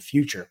rebuilding for the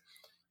future.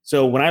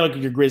 So when I look at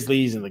your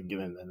Grizzlies and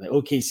the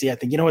OKC, I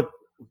think, what?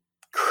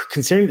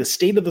 Considering the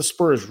state of the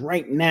Spurs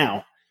right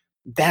now,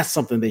 that's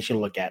something they should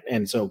look at.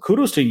 And so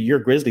kudos to your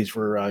Grizzlies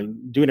for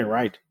doing it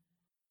right.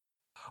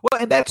 Well,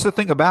 and that's the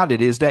thing about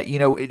it, is that,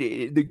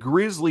 the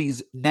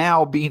Grizzlies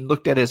now being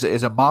looked at as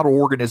a model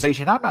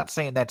organization. I'm not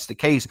saying that's the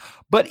case,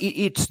 but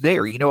it's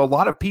there. A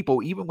lot of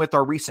people, even with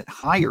our recent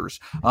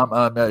hires on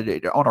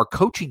our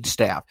coaching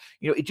staff,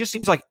 it just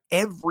seems like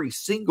every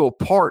single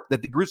part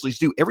that the Grizzlies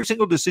do, every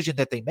single decision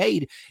that they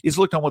made is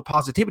looked on with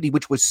positivity,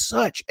 which was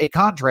such a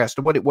contrast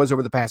to what it was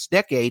over the past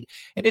decade.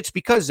 And it's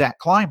because Zach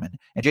Kleiman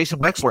and Jason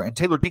Wexler and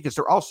Taylor Dinkins,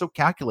 they're all so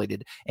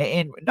calculated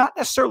and not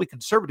necessarily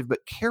conservative,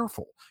 but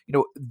careful,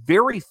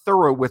 very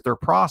thorough with their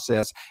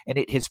process, and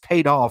it has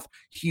paid off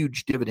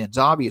huge dividends,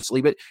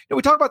 obviously. But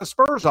we talk about the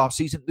Spurs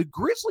offseason, the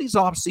Grizzlies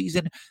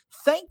offseason,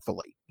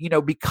 thankfully,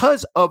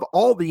 because of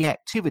all the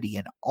activity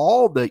and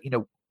all the,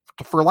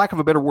 for lack of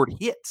a better word,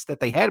 hits that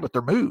they had with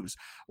their moves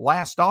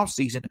last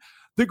offseason,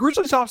 the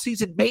Grizzlies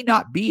offseason may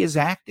not be as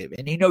active.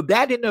 And,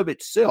 that in of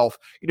itself,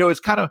 is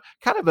kind of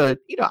a,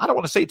 I don't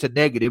want to say it's a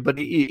negative, but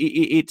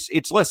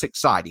it's less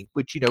exciting,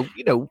 which, for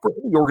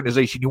any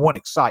organization, you want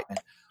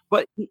excitement.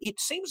 But it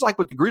seems like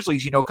with the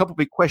Grizzlies, a couple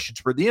big questions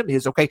for them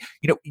is, okay,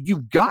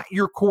 you've got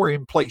your core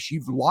in place.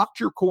 You've locked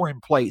your core in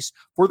place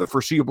for the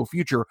foreseeable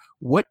future.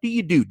 What do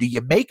you do? Do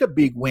you make a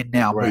big win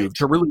now move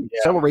to really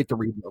accelerate the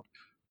rebuild?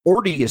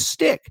 Or do you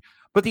stick?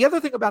 But the other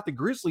thing about the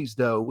Grizzlies,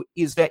 though,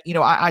 is that,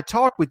 I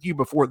talked with you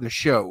before the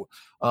show,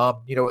 a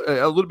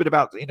little bit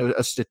about,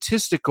 a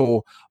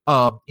statistical,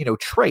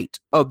 trait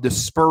of the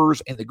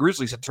Spurs and the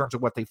Grizzlies in terms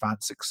of what they find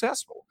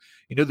successful.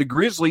 The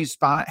Grizzlies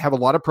have a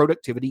lot of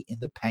productivity in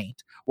the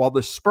paint, while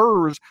the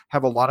Spurs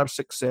have a lot of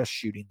success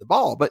shooting the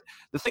ball. But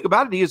the thing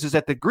about it is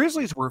that the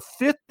Grizzlies were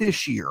fifth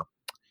this year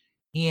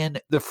in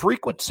the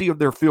frequency of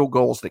their field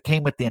goals that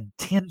came within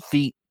 10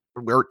 feet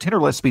or 10 or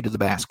less feet of the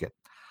basket.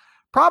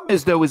 Problem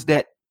is, though, is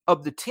that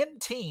of the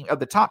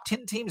top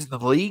 10 teams in the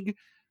league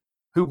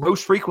who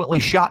most frequently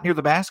shot near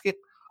the basket,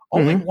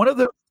 only one of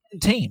those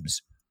 10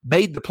 teams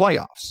made the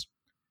playoffs.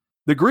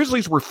 The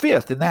Grizzlies were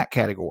fifth in that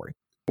category.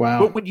 Wow.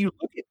 But when you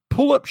look at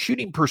pull-up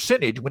shooting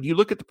percentage, when you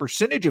look at the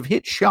percentage of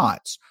hit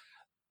shots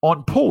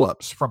on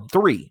pull-ups from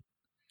three,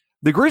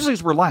 the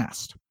Grizzlies were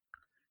last.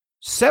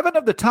 7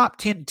 of the top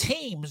 10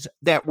 teams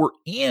that were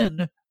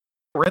in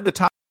the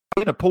top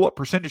 10 of pull-up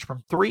percentage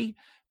from three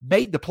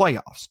made the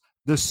playoffs.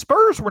 The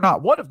Spurs were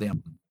not one of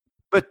them,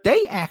 but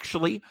they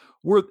actually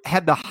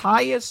had the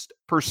highest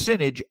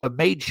percentage of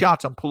made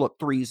shots on pull-up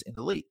threes in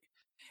the league.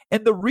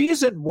 And the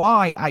reason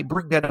why I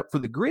bring that up for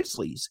the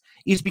Grizzlies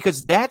is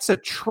because that's a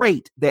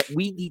trait that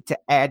we need to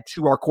add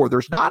to our core.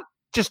 There's not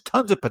just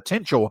tons of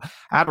potential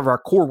out of our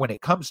core when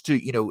it comes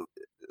to,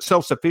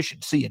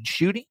 self-sufficiency and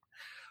shooting.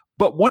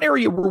 But one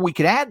area where we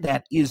could add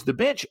that is the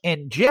bench.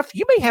 And Jeff,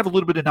 you may have a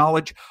little bit of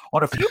knowledge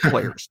on a few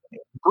players,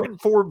 Bryn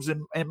Forbes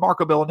and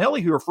Marco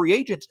Bellinelli, who are free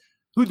agents,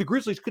 who the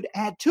Grizzlies could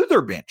add to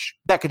their bench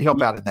that could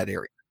help out in that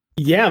area.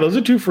 Yeah, those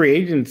are 2 free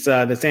agents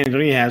that San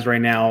Antonio has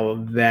right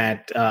now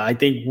that I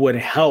think would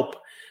help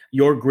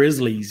your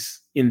Grizzlies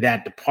in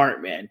that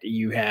department.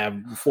 You have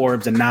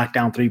Forbes, a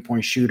knockdown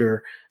three-point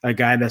shooter, a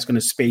guy that's going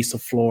to space the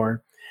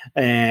floor,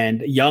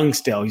 and young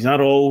still. He's not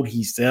old.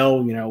 He's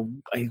still,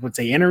 I would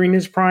say entering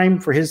his prime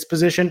for his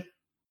position.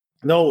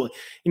 Though,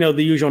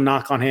 the usual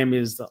knock on him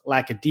is the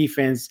lack of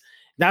defense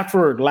not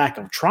for lack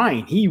of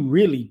trying. He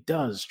really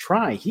does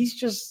try. He's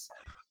just,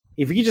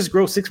 if he could just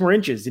grow 6 more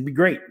inches, it'd be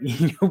great.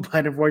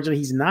 But unfortunately,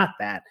 he's not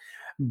that.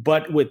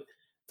 But with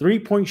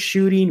 3-point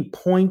shooting,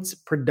 points,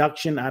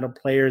 production out of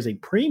players, a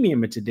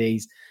premium in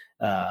today's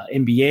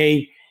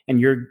NBA, and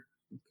your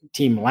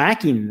team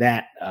lacking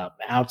that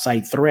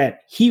outside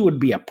threat, he would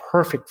be a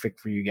perfect fit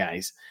for you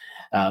guys.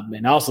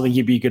 And I also think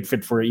he'd be a good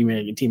fit for even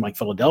a team like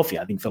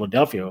Philadelphia. I think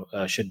Philadelphia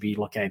should be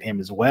looking at him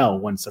as well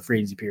once the free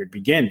agency period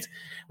begins.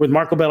 With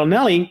Marco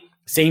Bellinelli,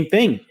 same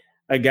thing.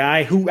 A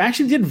guy who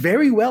actually did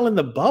very well in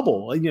the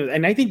bubble,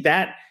 and I think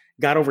that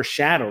got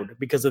overshadowed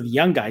because of the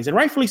young guys, and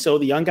rightfully so.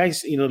 The young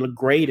guys, look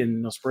great,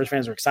 and Spurs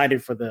fans are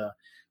excited for the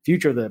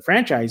future of the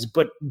franchise.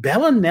 But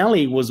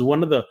Bellinelli was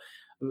one of the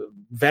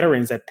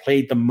veterans that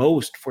played the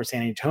most for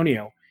San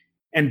Antonio,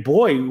 and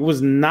boy,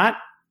 was not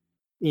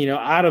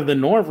out of the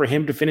norm for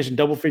him to finish in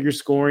double-figure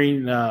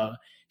scoring,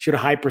 shoot a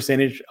high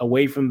percentage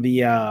away from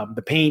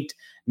the paint,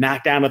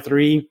 knock down a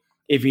three.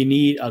 If you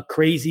need a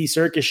crazy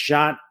circus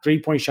shot,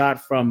 3-point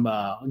shot from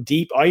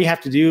deep, all you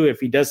have to do, if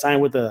he does sign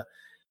with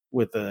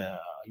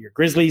your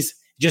Grizzlies,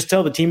 just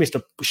tell the teammates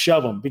to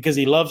shove him, because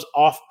he loves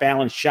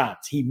off-balance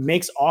shots. He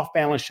makes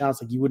off-balance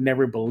shots like you would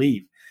never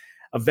believe.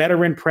 A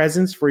veteran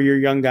presence for your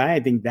young guy,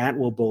 I think that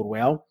will bode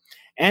well.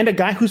 And a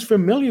guy who's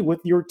familiar with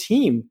your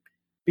team,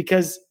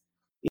 because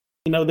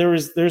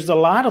there's a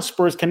lot of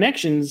Spurs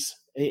connections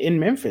in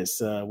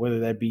Memphis, whether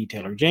that be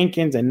Taylor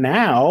Jenkins and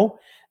now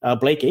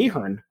Blake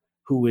Ahern,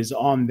 who is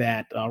on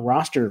that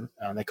roster,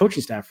 that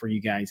coaching staff for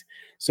you guys.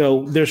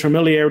 So there's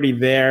familiarity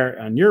there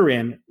on your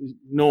end,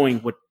 knowing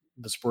what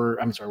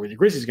the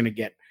Grizzlies are going to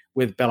get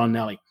with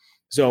Bellinelli.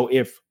 So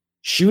if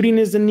shooting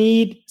is the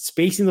need,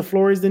 spacing the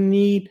floor is the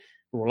need,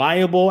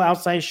 reliable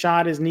outside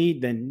shot is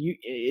need, then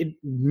it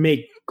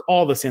make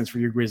all the sense for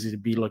your Grizzlies to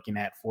be looking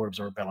at Forbes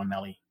or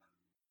Bellinelli.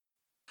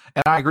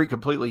 And I agree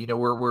completely.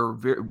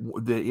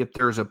 If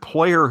there's a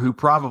player who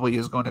probably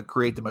is going to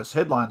create the most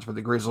headlines for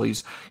the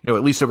Grizzlies, at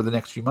least over the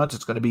next few months,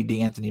 it's going to be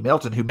DeAnthony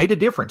Melton, who made a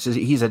difference.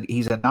 He's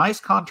a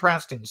nice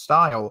contrasting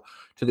style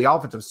to the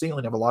offensive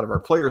ceiling of a lot of our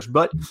players.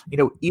 But,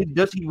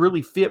 does he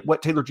really fit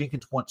what Taylor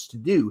Jenkins wants to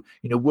do?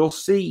 We'll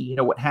see,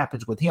 what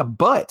happens with him.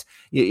 But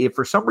if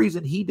for some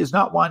reason he does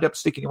not wind up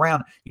sticking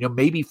around,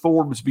 maybe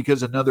Forbes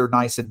because another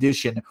nice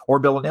addition, or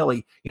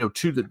Bellinelli,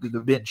 to the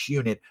bench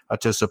unit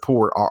to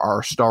support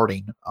our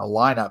starting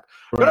lineup.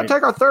 We're going to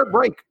take our third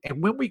break.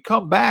 And when we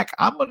come back,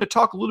 I'm going to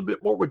talk a little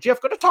bit more with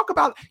Jeff. Going to talk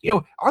about,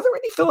 are there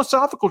any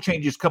philosophical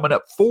changes coming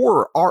up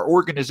for our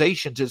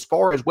organizations as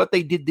far as what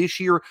they did this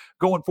year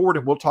going forward?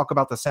 And we'll talk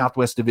about the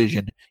Southwest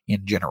Division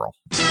in general.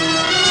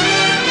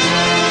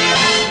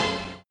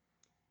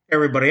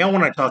 Everybody, I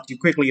want to talk to you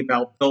quickly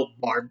about Built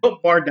Bar.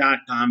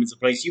 BuiltBar.com is a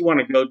place you want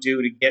to go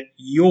to get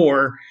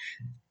your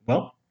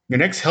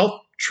next health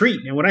treat.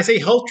 And when I say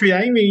health treat,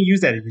 I even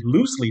use that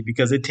loosely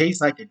because it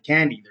tastes like a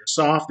candy. They're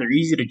soft, they're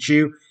easy to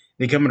chew.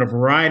 They come in a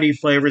variety of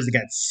flavors. They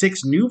got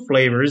 6 new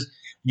flavors.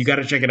 You got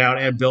to check it out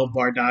at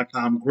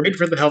BuiltBar.com. Great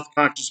for the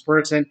health-conscious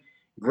person.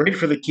 Great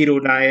for the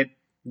keto diet.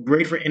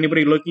 Great for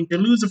anybody looking to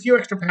lose a few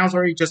extra pounds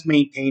or just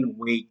maintain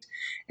weight.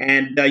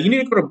 And you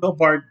need to go to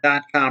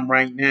BuiltBar.com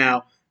right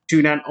now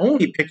to not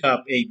only pick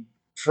up a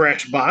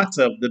fresh box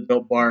of the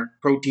Built Bar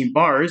protein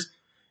bars,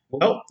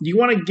 you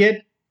want to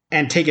get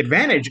and take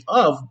advantage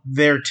of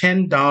their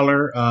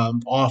 $10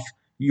 off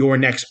your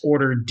next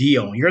order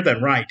deal. You heard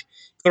that right.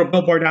 Go to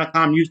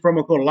BuiltBar.com, use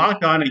promo code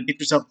LOCKEDON, and get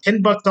yourself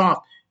 $10 off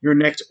your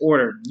next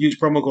order. Use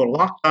promo code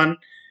LOCKEDON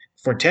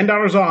for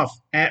 $10 off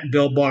at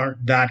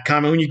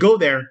BuiltBar.com. And when you go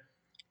there,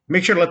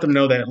 make sure to let them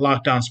know that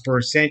Locked On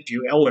Spurs sent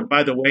you. Oh, and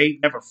by the way,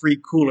 have a free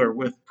cooler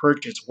with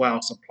purchase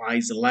while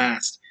supplies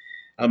last.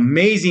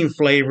 Amazing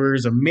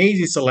flavors,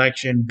 amazing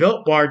selection,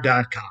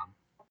 BuiltBar.com.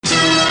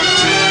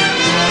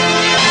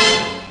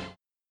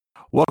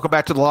 Welcome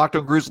back to the Locked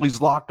On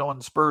Grizzlies, Locked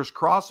On Spurs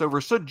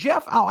crossover. So,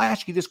 Jeff, I'll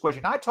ask you this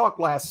question. I talked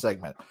last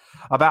segment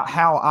about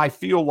how I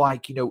feel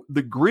like,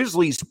 the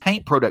Grizzlies'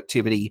 paint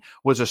productivity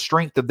was a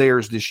strength of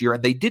theirs this year,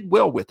 and they did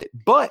well with it.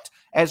 But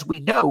as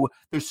we know,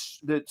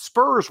 the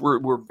Spurs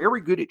were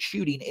very good at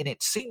shooting, and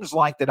it seems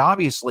like that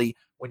obviously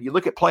when you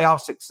look at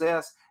playoff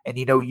success and,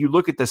 you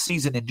look at the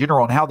season in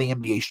general and how the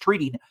NBA is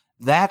treating,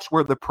 that's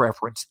where the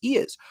preference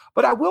is.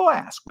 But I will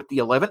ask, with the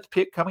 11th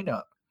pick coming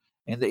up,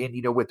 and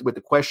with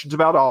the questions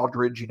about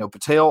Aldridge,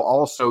 Patel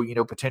also,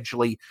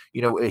 potentially,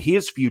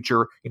 his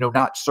future,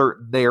 not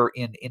certain there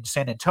in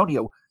San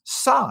Antonio.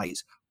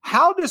 Size.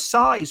 How does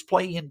size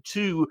play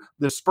into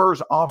the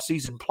Spurs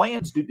offseason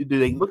plans? Do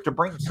they look to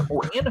bring some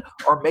more in,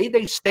 or may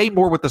they stay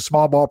more with the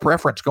small ball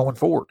preference going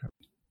forward?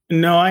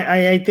 No,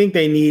 I think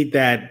they need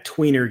that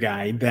tweener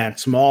guy, that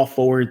small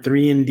forward,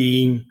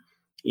 3-and-D,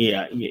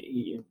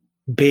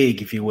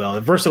 big, if you will,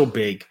 a versatile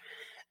big.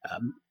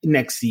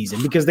 Next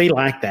season, because they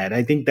lack that.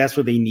 I think that's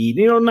what they need.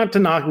 Not to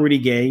knock Rudy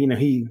Gay,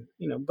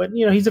 but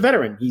he's a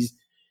veteran. He's,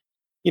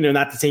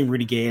 not the same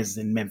Rudy Gay as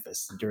in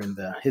Memphis during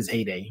his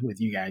heyday with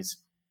you guys.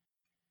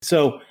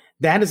 So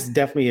that is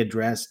definitely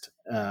addressed,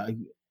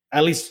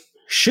 at least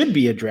should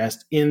be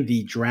addressed in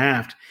the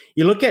draft.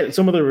 You look at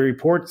some of the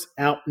reports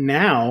out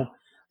now,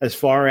 as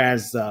far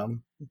as the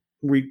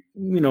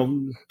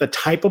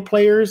type of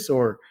players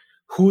or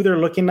who they're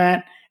looking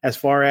at as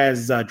far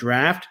as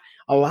draft.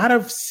 A lot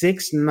of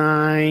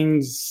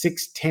 6'9",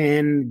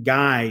 6'10"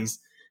 guys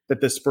that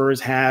the Spurs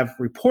have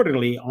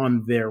reportedly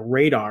on their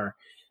radar.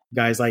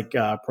 Guys like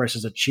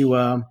Precious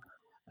Achiuwa.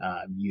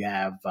 You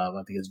have,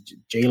 I think it's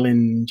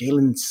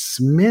Jalen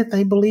Smith,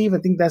 I believe. I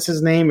think that's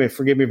his name.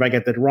 Forgive me if I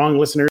get that wrong,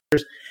 listeners.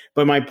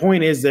 But my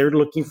point is they're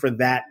looking for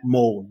that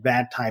mold,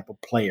 that type of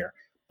player.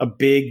 A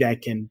big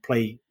that can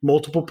play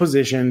multiple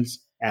positions,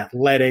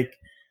 athletic,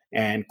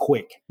 and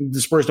quick.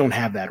 The Spurs don't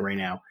have that right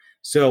now.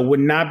 So would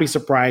not be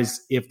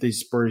surprised if the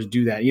Spurs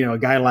do that. A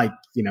guy like,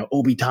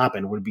 Obi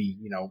Toppin would be,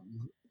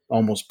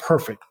 almost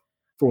perfect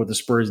for what the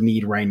Spurs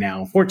need right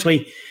now.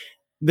 Unfortunately,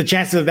 the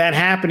chances of that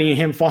happening,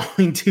 him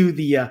falling to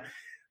the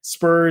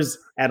Spurs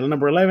at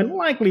number 11,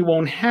 likely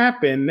won't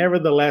happen.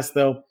 Nevertheless,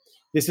 though,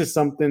 this is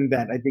something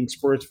that I think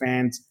Spurs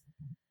fans,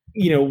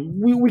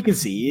 we can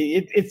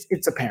see.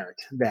 It's apparent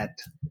that,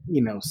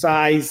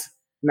 size,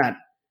 not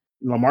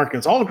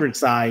LaMarcus Aldridge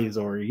size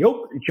or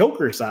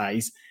Joker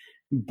size,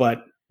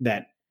 but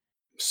that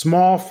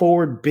small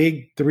forward,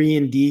 big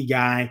 3-and-D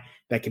guy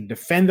that can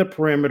defend the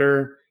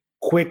perimeter,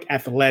 quick,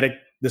 athletic.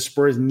 The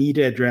Spurs need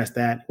to address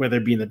that, whether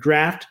it be in the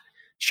draft,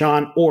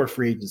 Sean, or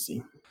free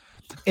agency.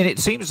 And it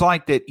seems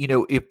like that,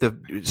 if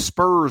the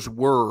Spurs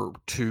were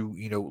to,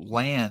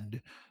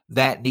 land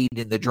that need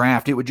in the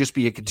draft, it would just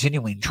be a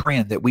continuing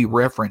trend that we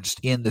referenced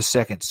in the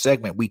second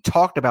segment. We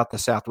talked about the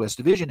Southwest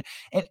Division,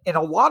 and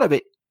a lot of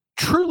it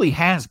truly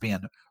has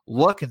been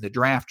luck in the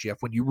draft, Jeff,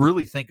 when you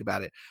really think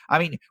about it. I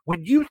mean,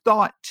 when you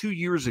thought 2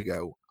 years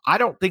ago, I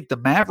don't think the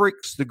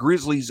Mavericks, the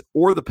Grizzlies,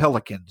 or the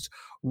Pelicans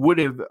would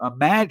have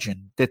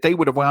imagined that they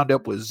would have wound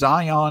up with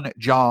Zion,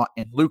 Ja,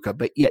 and Luka,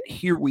 but yet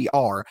here we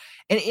are.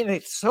 And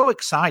it's so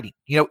exciting.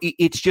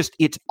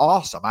 It's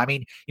awesome. I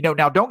mean,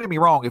 now don't get me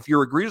wrong, if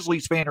you're a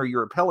Grizzlies fan or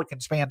you're a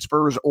Pelicans fan,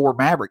 Spurs, or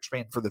Mavericks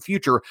fan for the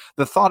future,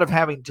 the thought of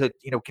having to,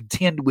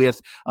 contend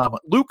with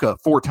Luka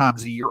 4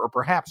 times a year or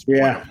perhaps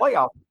win a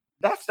playoff,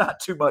 that's not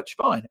too much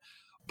fun.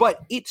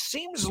 But it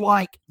seems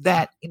like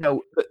that,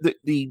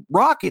 the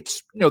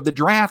Rockets, the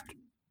draft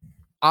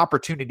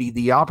opportunity,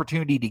 the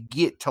opportunity to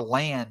get to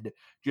land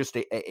just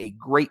a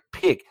great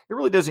pick,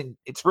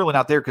 it's really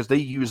not there because they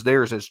use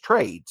theirs as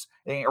trades,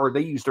 or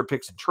they use their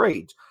picks in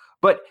trades.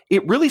 But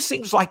it really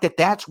seems like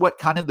that's what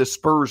kind of the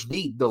Spurs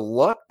need. The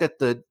luck that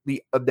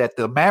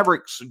the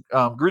Mavericks,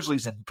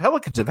 Grizzlies, and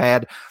Pelicans have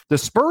had, the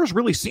Spurs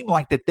really seem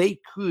like that they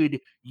could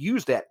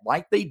use that,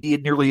 like they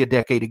did nearly a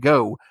decade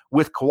ago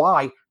with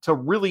Kawhi, to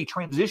really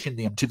transition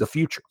them to the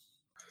future.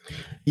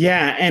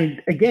 Yeah,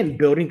 and again,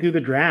 building through the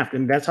draft,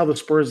 and that's how the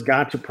Spurs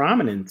got to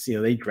prominence.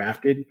 They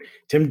drafted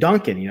Tim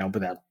Duncan,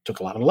 but that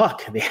took a lot of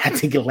luck. They had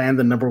to land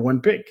the number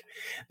 1 pick.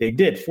 They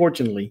did,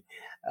 fortunately.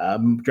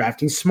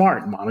 Drafting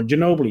Smart, Manu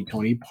Ginobili,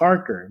 Tony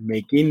Parker,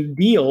 making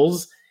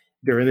deals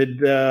during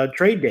the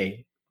trade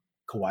day.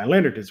 Kawhi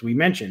Leonard, as we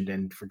mentioned,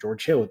 and for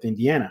George Hill with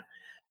Indiana.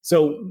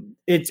 So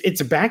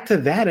it's back to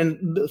that.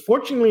 And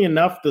fortunately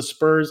enough, the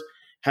Spurs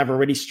have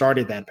already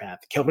started that path.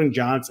 Kelvin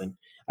Johnson,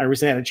 I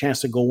recently had a chance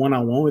to go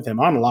one-on-one with him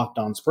on Locked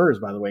On Spurs,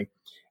 by the way.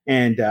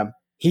 And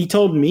he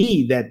told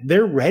me that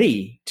they're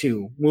ready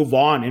to move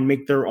on and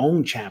make their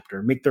own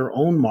chapter, make their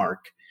own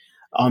mark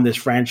on this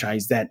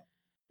franchise.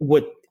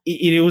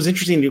 It was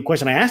interesting, the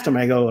question I asked him,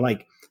 I go,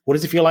 what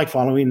does it feel like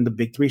following the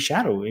Big Three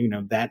shadow?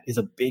 That is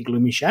a big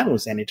looming shadow in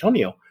San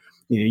Antonio.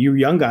 You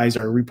young guys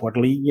are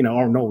reportedly,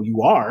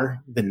 you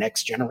are the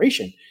next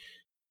generation.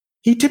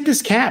 He tipped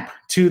his cap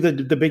to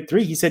the Big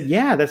Three. He said,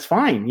 yeah, that's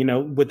fine.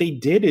 What they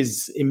did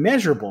is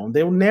immeasurable.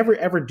 They'll never,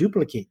 ever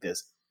duplicate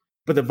this.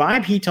 But the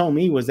vibe he told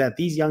me was that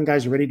these young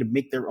guys are ready to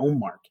make their own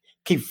mark.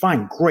 Okay,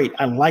 fine, great.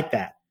 I like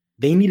that.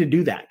 They need to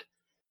do that.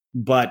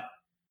 But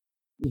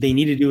they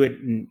need to do it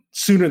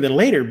sooner than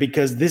later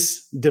because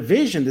this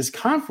division, this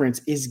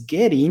conference is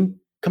getting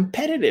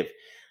competitive.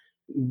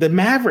 The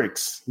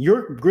Mavericks,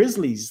 your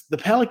Grizzlies, the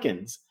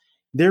Pelicans,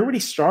 they already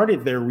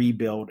started their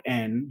rebuild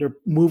and they're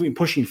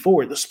pushing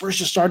forward. The Spurs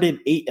just started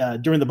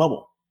during the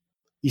bubble.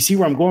 You see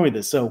where I'm going with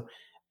this. So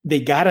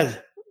they got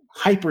to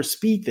hyper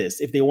speed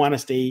this if they want to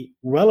stay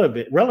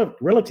relevant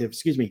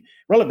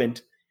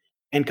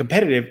and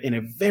competitive in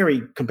a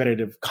very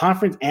competitive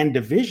conference and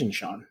division,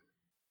 Sean.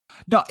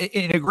 No,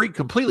 and agreed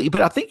completely.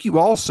 But I think you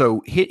also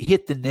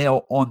hit the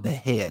nail on the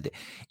head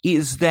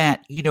is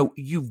that,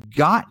 you've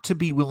got to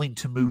be willing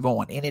to move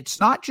on. And it's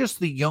not just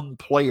the young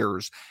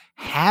players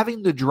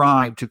having the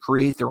drive to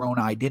create their own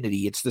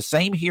identity. It's the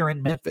same here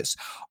in Memphis.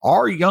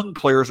 Our young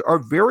players are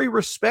very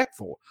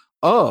respectful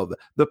of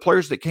the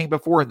players that came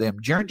before them.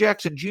 Jaren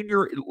Jackson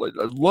Jr.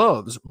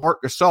 loves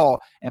Marc Gasol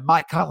and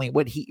Mike Conley,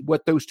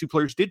 what those two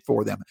players did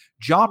for them.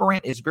 Ja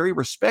Morant is very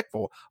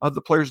respectful of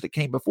the players that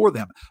came before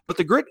them. But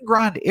the grit and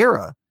grind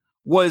era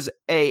was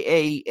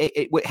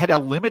had a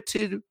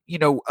limited,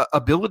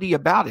 ability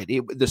about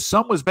it. The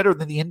sum was better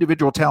than the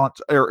individual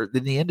talents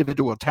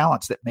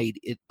that made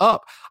it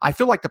up. I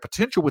feel like the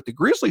potential with the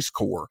Grizzlies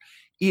core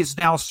is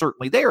now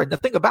certainly there. And the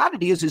thing about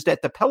it is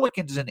that the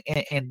Pelicans and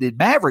the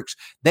Mavericks,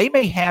 they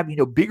may have,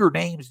 bigger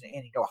names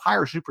and,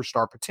 higher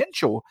superstar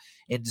potential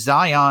in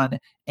Zion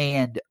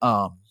and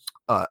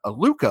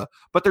Luka,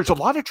 but there's a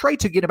lot of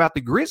traits again about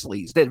the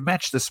Grizzlies that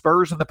match the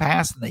Spurs in the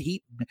past and the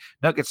Heat and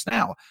Nuggets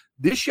now.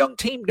 This young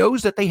team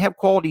knows that they have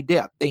quality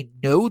depth. They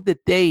know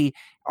that they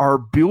are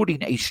building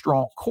a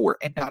strong core,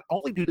 and not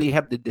only do they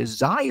have the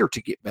desire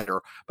to get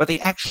better, but they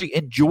actually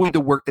enjoy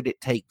the work that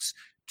it takes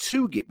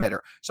to get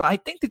better. So I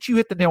think that you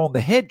hit the nail on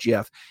the head,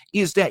 Jeff,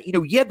 is that,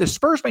 the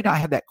Spurs may not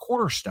have that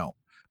cornerstone,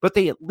 but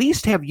they at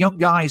least have young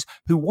guys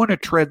who want to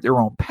tread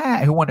their own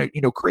path, who want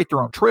to, create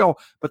their own trail,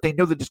 but they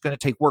know that it's going to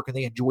take work and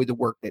they enjoy the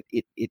work that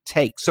it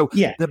takes. So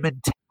the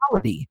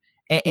mentality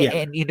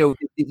and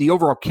the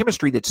overall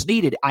chemistry that's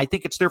needed, I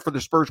think it's there for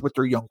the Spurs with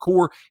their young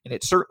core, and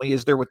it certainly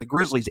is there with the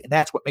Grizzlies, and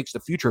that's what makes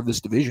the future of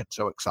this division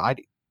so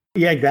exciting.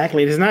 Yeah,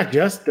 exactly. It is not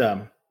just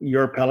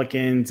your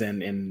Pelicans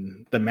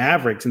and the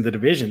Mavericks in the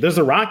division. There's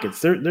the Rockets.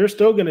 They're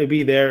still going to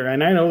be there,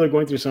 and I know they're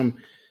going through some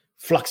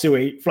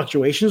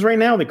fluctuations right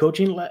now, the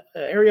coaching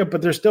area,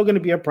 but there's still going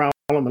to be a problem,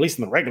 at least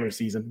in the regular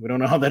season. We don't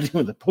know how they're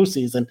doing in the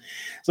postseason.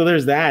 So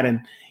there's that.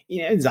 And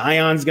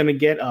Zion's going to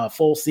get a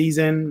full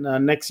season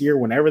next year,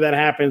 whenever that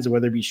happens,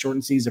 whether it be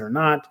shortened season or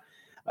not.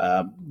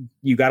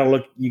 You got to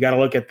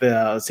look at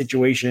the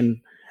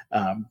situation.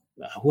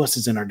 Who else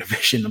is in our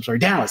division? I'm sorry,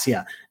 Dallas.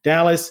 Yeah.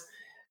 Dallas,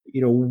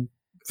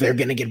 they're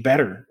going to get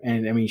better.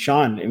 And I mean,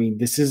 Sean,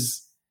 this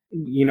is,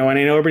 and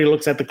I know everybody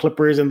looks at the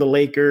Clippers and the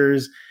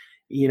Lakers,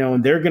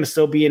 and they're going to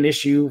still be an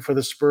issue for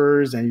the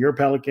Spurs and your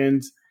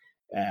Pelicans.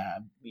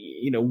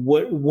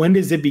 When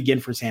does it begin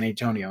for San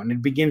Antonio? And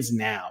it begins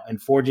now,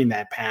 and forging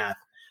that path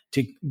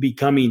to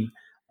becoming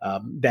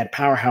that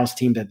powerhouse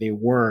team that they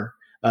were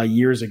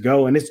years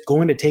ago. And it's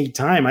going to take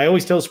time. I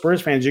always tell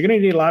Spurs fans, you're going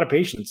to need a lot of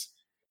patience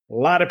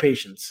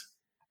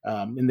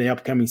in the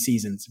upcoming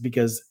seasons,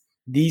 because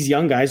these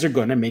young guys are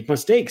going to make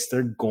mistakes.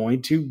 They're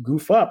going to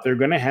goof up. They're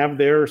going to have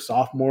their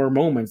sophomore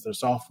moments, their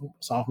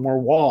sophomore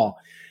wall.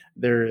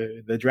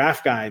 They're the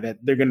draft guy that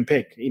they're going to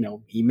pick.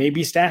 He may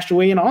be stashed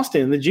away in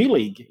Austin in the G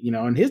League,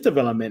 and his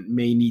development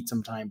may need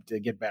some time to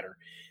get better.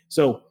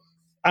 So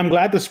I'm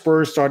glad the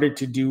Spurs started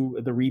to do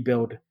the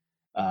rebuild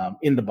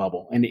in the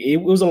bubble. And it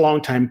was a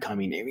long time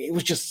coming. It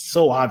was just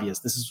so obvious.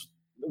 This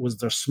was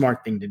the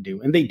smart thing to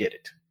do, and they did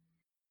it.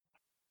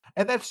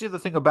 And that's the other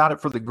thing about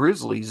it for the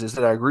Grizzlies, is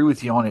that I agree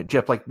with you on it,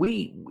 Jeff. Like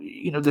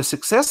the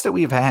success that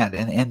we've had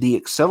and the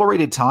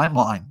accelerated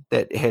timeline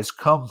that has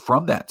come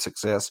from that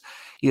success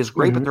is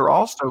great, but there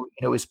also,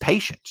 is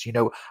patience,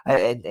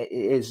 and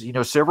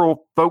as,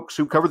 several folks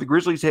who cover the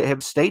Grizzlies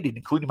have stated,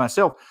 including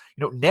myself,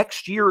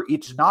 next year,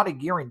 it's not a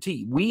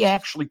guarantee. We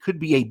actually could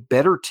be a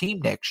better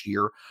team next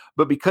year,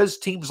 but because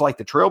teams like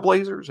the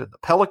Trailblazers and the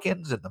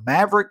Pelicans and the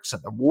Mavericks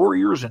and the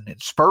Warriors and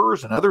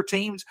Spurs and other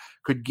teams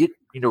could get,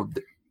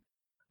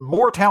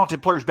 more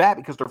talented players back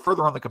because they're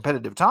further on the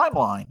competitive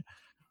timeline,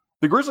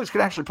 the Grizzlies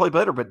could actually play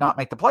better but not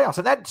make the playoffs.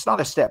 And that's not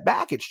a step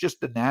back. It's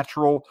just the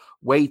natural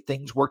way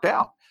things worked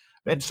out.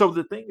 And so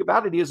the thing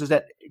about it is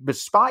that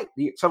despite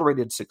the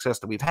accelerated success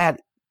that we've had,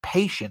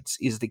 patience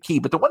is the key.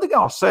 But the one thing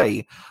I'll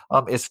say,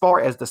 as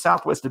far as the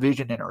Southwest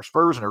Division and our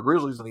Spurs and our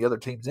Grizzlies and the other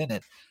teams in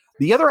it,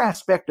 the other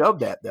aspect of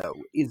that, though,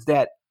 is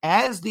that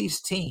as these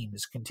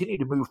teams continue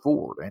to move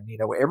forward, and,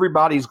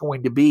 everybody's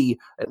going to be,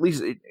 at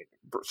least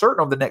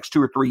certain over the next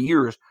 2 or 3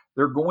 years,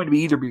 they're going to be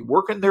either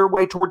working their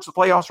way towards the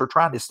playoffs or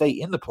trying to stay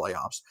in the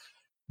playoffs.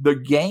 The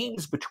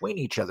games between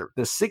each other,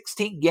 the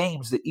 16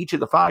 games that each of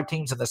the 5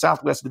 teams in the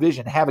Southwest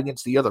Division have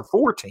against the other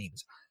 4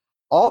 teams,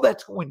 all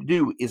that's going to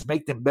do is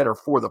make them better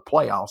for the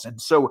playoffs.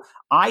 And so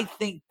I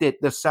think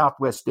that the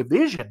Southwest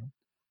Division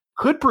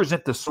could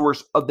present the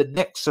source of the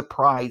next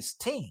surprise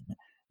team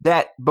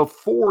that,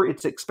 before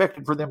it's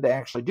expected for them to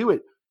actually do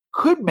it,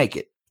 could make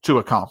it to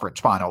a conference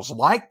finals,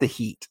 like the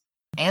Heat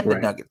and the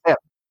Nuggets.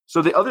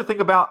 So the other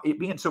thing about it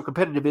being so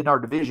competitive in our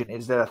division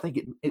is that I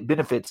think it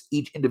benefits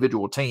each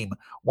individual team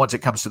once it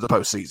comes to the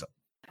postseason.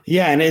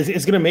 Yeah, and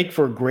it's going to make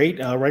for great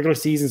regular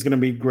season. It's going to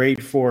be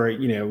great for,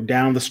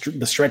 down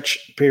the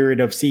stretch period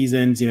of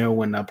seasons,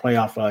 when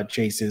playoff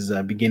chase is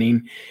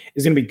beginning.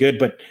 It's going to be good.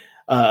 But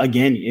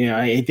again,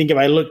 I think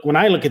when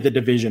I look at the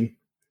division,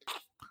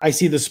 I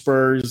see the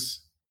Spurs,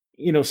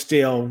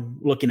 still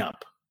looking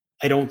up.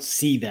 I don't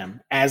see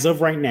them as of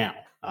right now.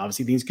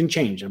 Obviously, things can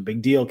change. A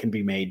big deal can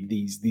be made.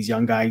 These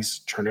young guys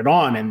turn it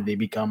on and they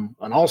become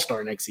an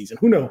all-star next season.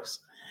 Who knows?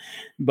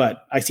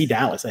 But I see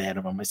Dallas ahead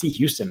of them. I see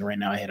Houston right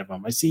now ahead of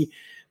them. I see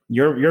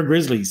your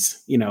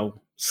Grizzlies,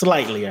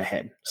 slightly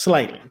ahead,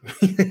 slightly,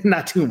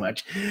 not too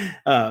much.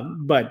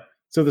 But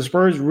so the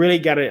Spurs really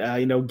got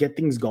to, get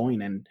things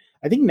going. And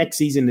I think next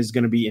season is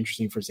going to be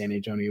interesting for San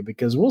Antonio,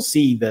 because we'll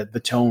see the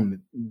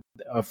tone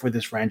for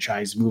this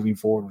franchise moving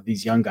forward with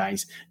these young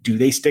guys. Do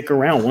they stick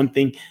around? One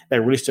thing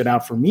that really stood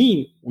out for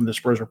me when the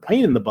Spurs were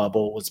playing in the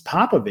bubble was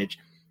Popovich.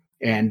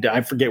 And I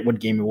forget what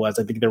game it was.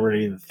 I think they were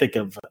in the thick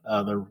of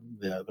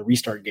the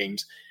restart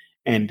games.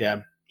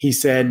 And he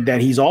said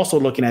that he's also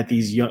looking at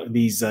these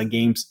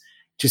games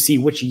to see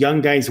which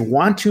young guys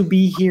want to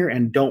be here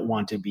and don't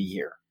want to be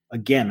here.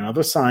 Again,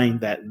 another sign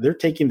that they're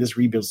taking this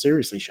rebuild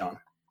seriously, Sean.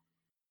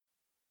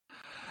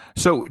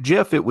 So,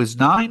 Jeff, it was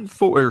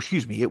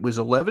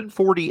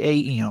 11:40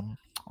 a.m.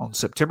 on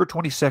September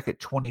 22nd,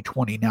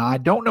 2020. Now, I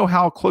don't know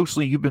how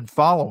closely you've been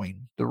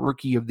following the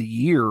Rookie of the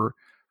Year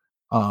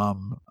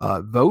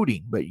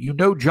voting, but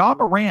Ja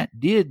Morant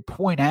did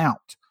point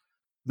out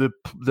the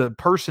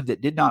person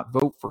that did not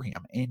vote for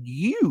him, and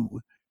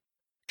you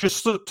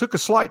just took a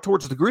slight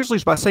towards the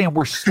Grizzlies by saying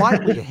we're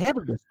slightly ahead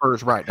of the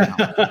Spurs right now.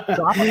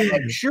 So I'm going to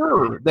make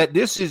sure that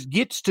this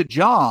gets to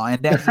Ja,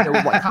 and that kind of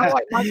like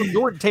Michael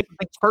Jordan taking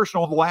things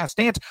personal in The Last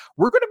Dance.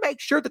 We're going to make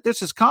sure that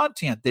this is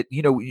content that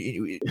Ja will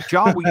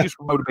use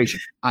for motivation.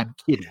 I'm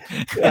kidding.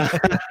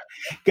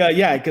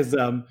 Yeah, because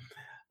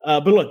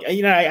but look,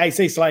 I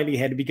say slightly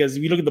ahead because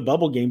if you look at the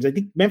bubble games, I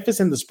think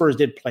Memphis and the Spurs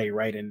did play,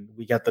 right, and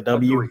we got the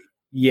W. Agreed.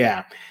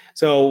 Yeah,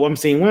 so I'm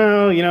saying,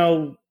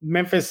 well,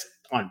 Memphis.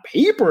 On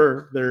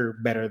paper, they're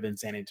better than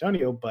San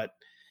Antonio, but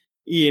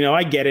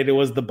I get it. It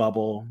was the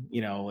bubble.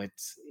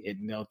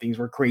 Things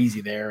were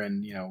crazy there,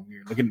 and you're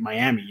looking at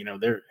Miami.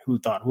 Who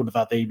would have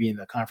thought they'd be in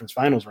the conference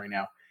finals right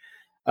now?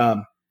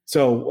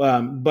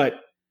 But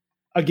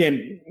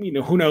again,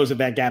 who knows if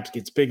that gap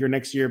gets bigger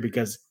next year,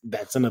 because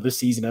that's another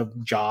season of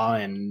Ja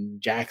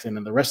and Jackson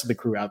and the rest of the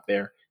crew out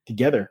there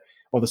together,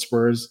 while the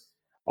Spurs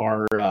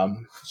are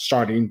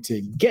starting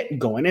to get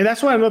going. And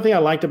that's why another thing I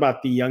liked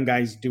about the young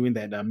guys doing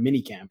that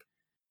mini camp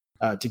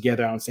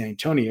together out in San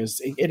Antonio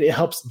is it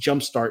helps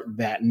jumpstart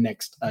that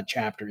next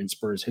chapter in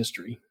Spurs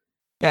history.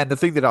 And the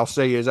thing that I'll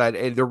say is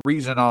the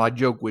reason I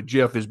joke with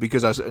Jeff is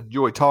because I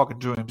enjoy talking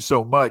to him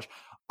so much.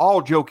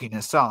 All joking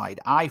aside,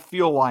 I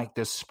feel like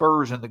the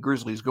Spurs and the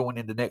Grizzlies going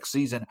into next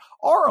season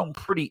are on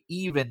pretty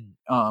even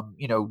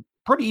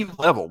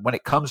level when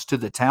it comes to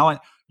the talent.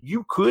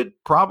 You could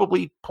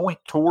probably point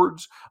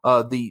towards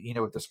if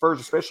the Spurs,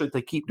 especially if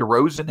they keep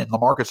DeRozan and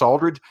LaMarcus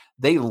Aldridge,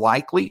 they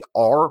likely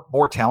are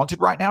more talented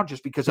right now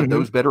just because of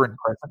those veteran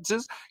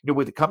preferences.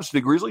 When it comes to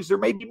the Grizzlies, there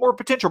may be more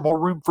potential, more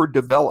room for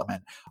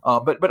development.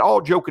 But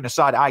all joking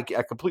aside, I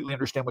completely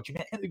understand what you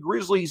meant. And the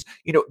Grizzlies,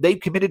 they've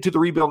committed to the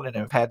rebuild and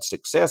have had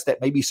success. That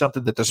may be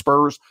something that the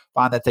Spurs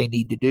find that they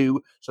need to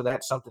do. So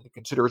that's something to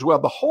consider as well.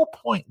 The whole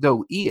point,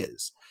 though,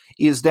 is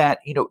that,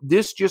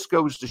 this just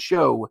goes to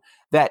show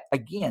that,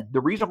 again, the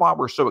reason why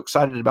we're so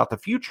excited about the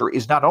future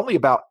is not only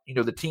about,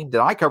 the team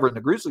that I cover in the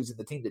Grizzlies and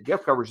the team that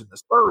Jeff covers in the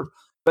Spurs,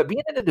 but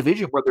being in a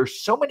division where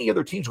there's so many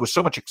other teams with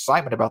so much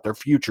excitement about their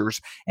futures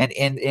and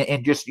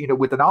just,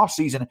 with an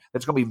offseason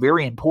that's going to be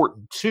very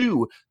important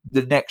to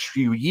the next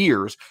few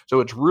years. So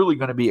it's really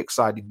going to be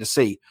exciting to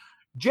see.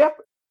 Jeff,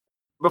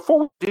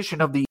 before the edition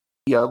of the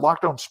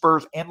Locked On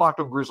Spurs and Locked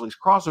On Grizzlies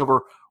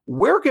crossover,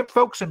 where can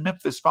folks in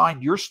Memphis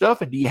find your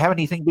stuff? And do you have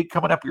anything big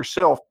coming up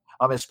yourself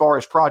as far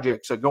as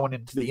projects going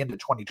into the end of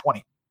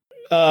 2020?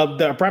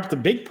 Perhaps the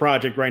big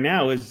project right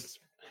now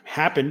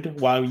happened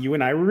while you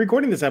and I were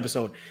recording this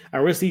episode. I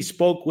recently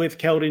spoke with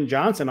Keldon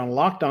Johnson on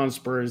Locked On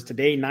Spurs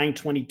today,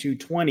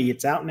 9/22/20.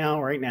 It's out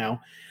now, right now.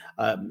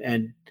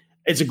 And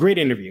it's a great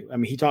interview. I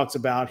mean, he talks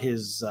about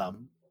his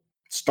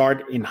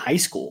start in high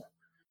school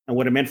and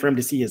what it meant for him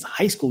to see his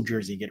high school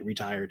jersey get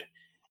retired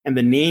and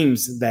the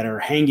names that are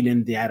hanging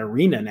in that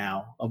arena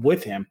now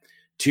with him,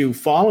 to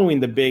following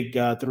the big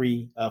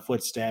three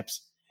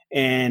footsteps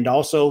and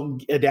also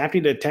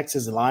adapting to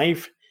Texas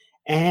life,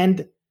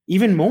 and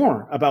even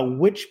more about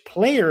which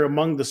player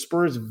among the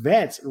Spurs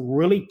vets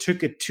really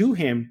took it to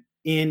him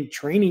in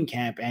training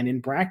camp and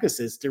in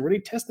practices to really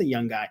test the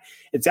young guy.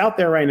 It's out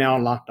there right now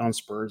on Locked On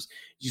Spurs.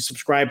 You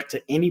subscribe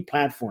to any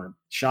platform.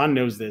 Sean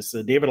knows this.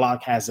 David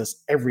Locke has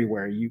us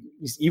everywhere.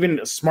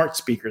 Even smart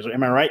speakers.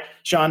 Am I right,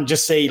 Sean?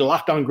 Just say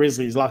Locked On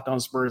Grizzlies, Locked On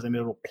Spurs, and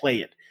it'll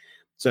play it.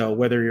 So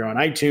whether you're on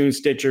iTunes,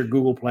 Stitcher,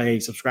 Google Play,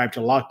 subscribe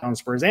to Locked On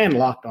Spurs and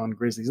Locked On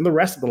Grizzlies and the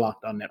rest of the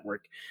Locked On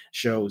Network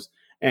shows.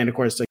 And of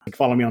course,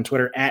 follow me on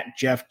Twitter at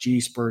Jeff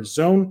G Spurs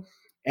Zone.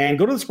 And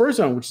go to the Spurs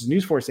Zone, which is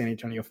News for San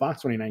Antonio,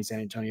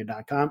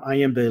 Fox29SanAntonio.com. I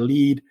am the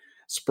lead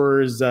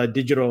Spurs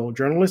digital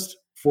journalist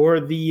for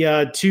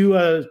the two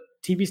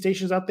TV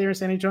stations out there in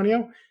San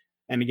Antonio.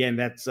 And again,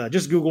 that's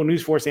just Google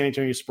News for San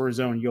Antonio Spurs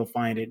Zone. You'll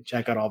find it.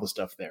 Check out all the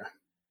stuff there.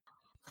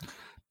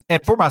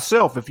 And for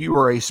myself, if you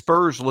are a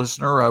Spurs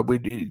listener,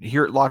 we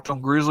here at Locked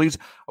On Grizzlies,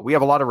 we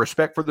have a lot of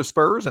respect for the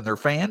Spurs and their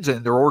fans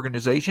and their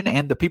organization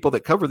and the people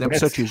that cover them,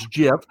 yes, such as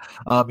Jeff.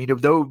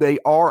 Though they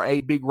are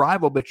a big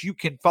rival, but you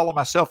can follow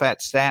myself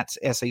at Stats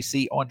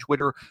SAC on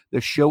Twitter,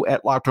 the show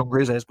at Locked On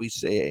Grizzlies, as we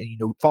say.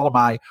 Follow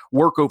my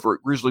work over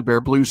at Grizzly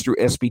Bear Blues through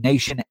SB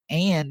Nation,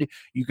 and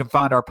you can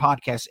find our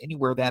podcast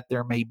anywhere that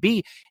there may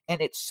be.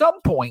 And at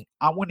some point,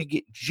 I want to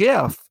get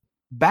Jeff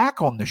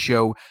back on the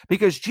show,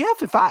 because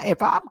Jeff, if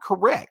I'm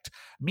correct,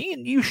 me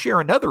and you share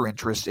another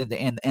interest in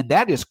and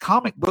that is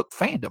comic book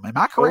fandom. Am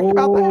I correct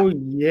about that? Oh,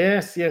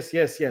 yes.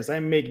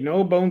 I make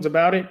no bones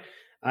about it.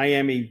 I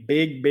am a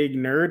big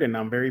nerd, and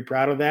I'm very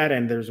proud of that.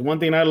 And there's one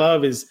thing I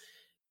love is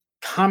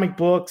comic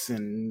books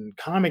and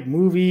comic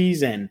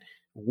movies and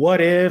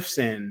what ifs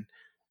and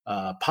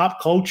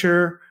pop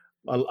culture.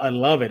 I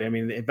love it. I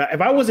mean, if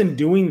I wasn't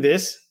doing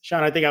this,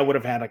 Sean, I think I would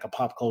have had like a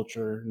pop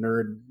culture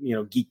nerd,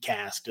 geek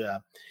cast,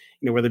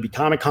 whether it be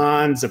Comic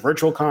Cons, the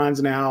virtual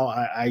cons now,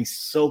 I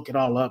soak it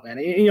all up. And,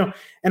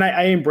 and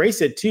I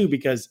embrace it too,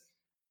 because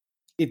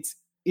it's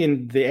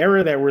in the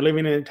era that we're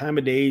living in, time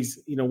of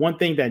days, one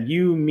thing that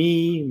you,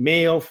 me,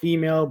 male,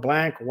 female,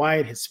 black,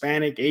 white,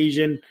 Hispanic,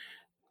 Asian,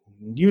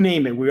 you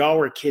name it, we all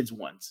were kids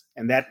once.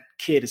 And that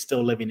kid is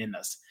still living in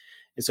us.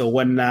 And so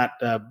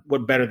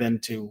what better than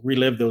to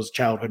relive those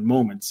childhood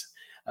moments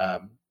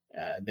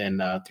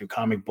than through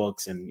comic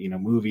books and,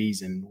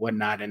 movies and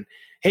whatnot. And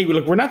hey,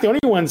 look, we're not the only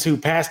ones who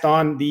passed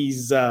on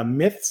these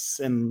myths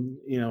and,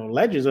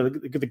 legends or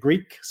the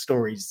Greek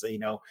stories.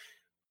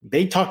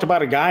 They talked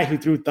about a guy who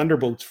threw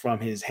thunderbolts from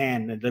his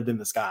hand and lived in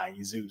the sky,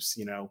 Zeus,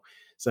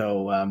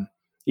 So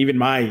even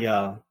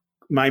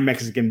my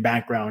Mexican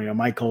background,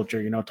 my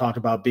culture, talked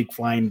about big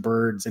flying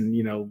birds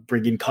and,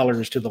 bringing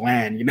colors to the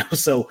land,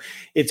 so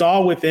it's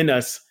all within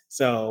us.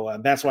 So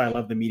that's why I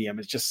love the medium.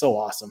 It's just so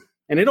awesome.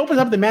 And it opens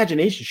up the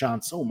imagination,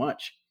 Sean, so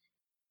much.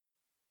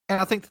 And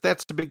I think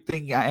that's the big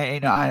thing.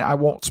 I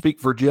won't speak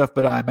for Jeff,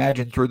 but I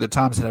imagine through the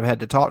times that I've had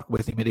to talk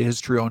with him, it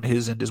is true on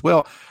his end as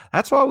well.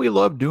 That's why we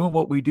love doing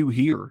what we do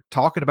here,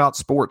 talking about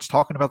sports,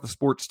 talking about the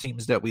sports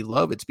teams that we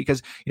love. It's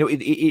because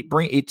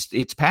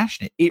it's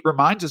passionate. It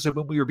reminds us of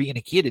when we were being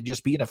a kid and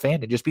just being a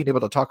fan and just being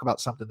able to talk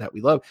about something that we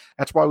love.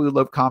 That's why we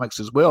love comics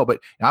as well. But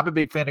I'm a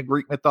big fan of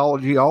Greek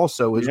mythology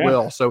also as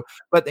well. So,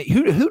 but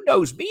who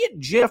knows? Me and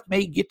Jeff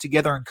may get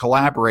together and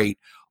collaborate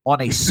on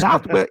a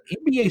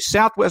NBA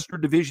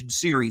Southwestern Division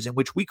series in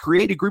which we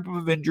create a group of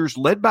Avengers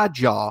led by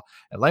Jaw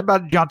and led by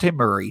DeJounte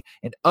Murray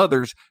and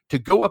others to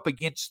go up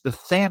against the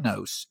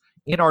Thanos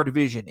in our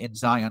division in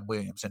Zion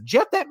Williamson.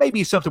 Jeff, that may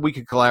be something we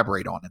could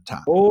collaborate on in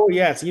time. Oh,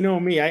 yes. You know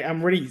me.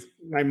 I'm ready.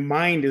 My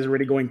mind is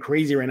already going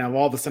crazy right now of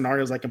all the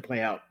scenarios I can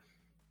play out.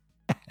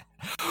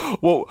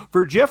 Well,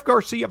 for Jeff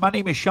Garcia, my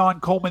name is Sean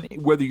Coleman.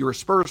 Whether you're a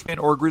Spurs fan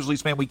or a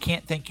Grizzlies fan, we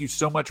can't thank you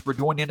so much for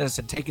joining us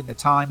and taking the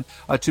time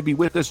to be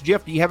with us.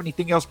 Jeff, do you have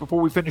anything else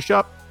before we finish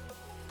up?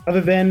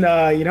 Other than,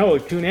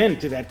 tune in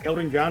to that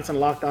Keldon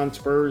Johnson Locked On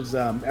Spurs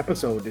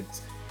episode.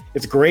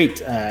 It's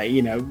great.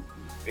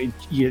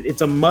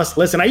 It's a must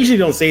listen. I usually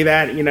don't say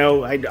that.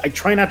 I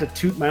try not to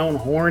toot my own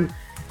horn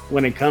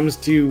when it comes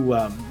to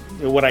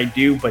what I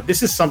do, but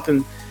this is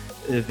something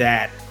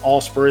that all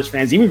Spurs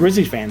fans, even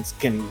Grizzlies fans,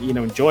 can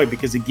enjoy,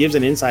 because it gives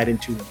an insight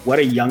into what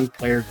a young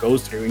player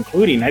goes through,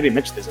 including, I didn't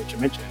mention this, I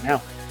should mention it now,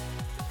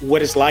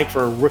 what it's like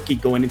for a rookie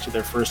going into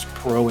their first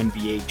pro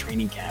NBA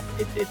training camp.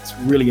 It's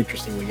really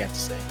interesting what you have to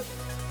say.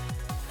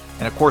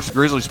 And of course,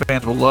 Grizzlies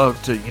fans will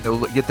love to,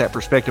 get that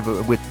perspective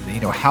with,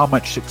 how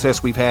much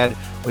success we've had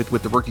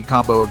with the rookie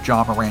combo of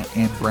John Morant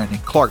and Brandon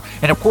Clarke.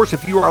 And of course,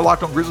 if you are a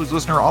Locked On Grizzlies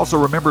listener, also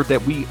remember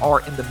that we are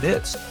in the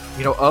midst,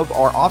 of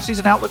our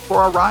offseason outlook for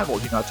our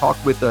rivals. I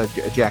talked with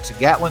Jackson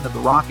Gatlin of the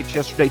Rockets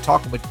yesterday,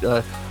 talking with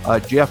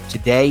Jeff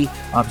today.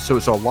 So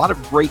it's a lot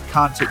of great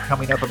content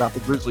coming up about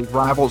the Grizzlies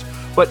rivals.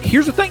 But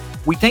here's the thing.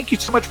 We thank you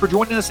so much for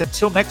joining us.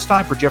 Until next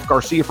time, for Jeff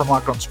Garcia from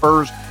Locked On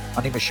Spurs,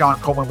 my name is Sean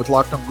Coleman with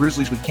Locked On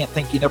Grizzlies. We can't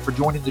thank you enough for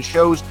joining the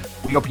shows.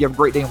 We hope you have a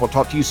great day, and we'll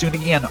talk to you soon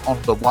again on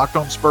the Locked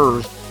On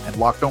Spurs and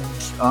Locked On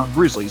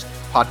Grizzlies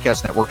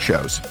podcast network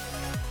shows.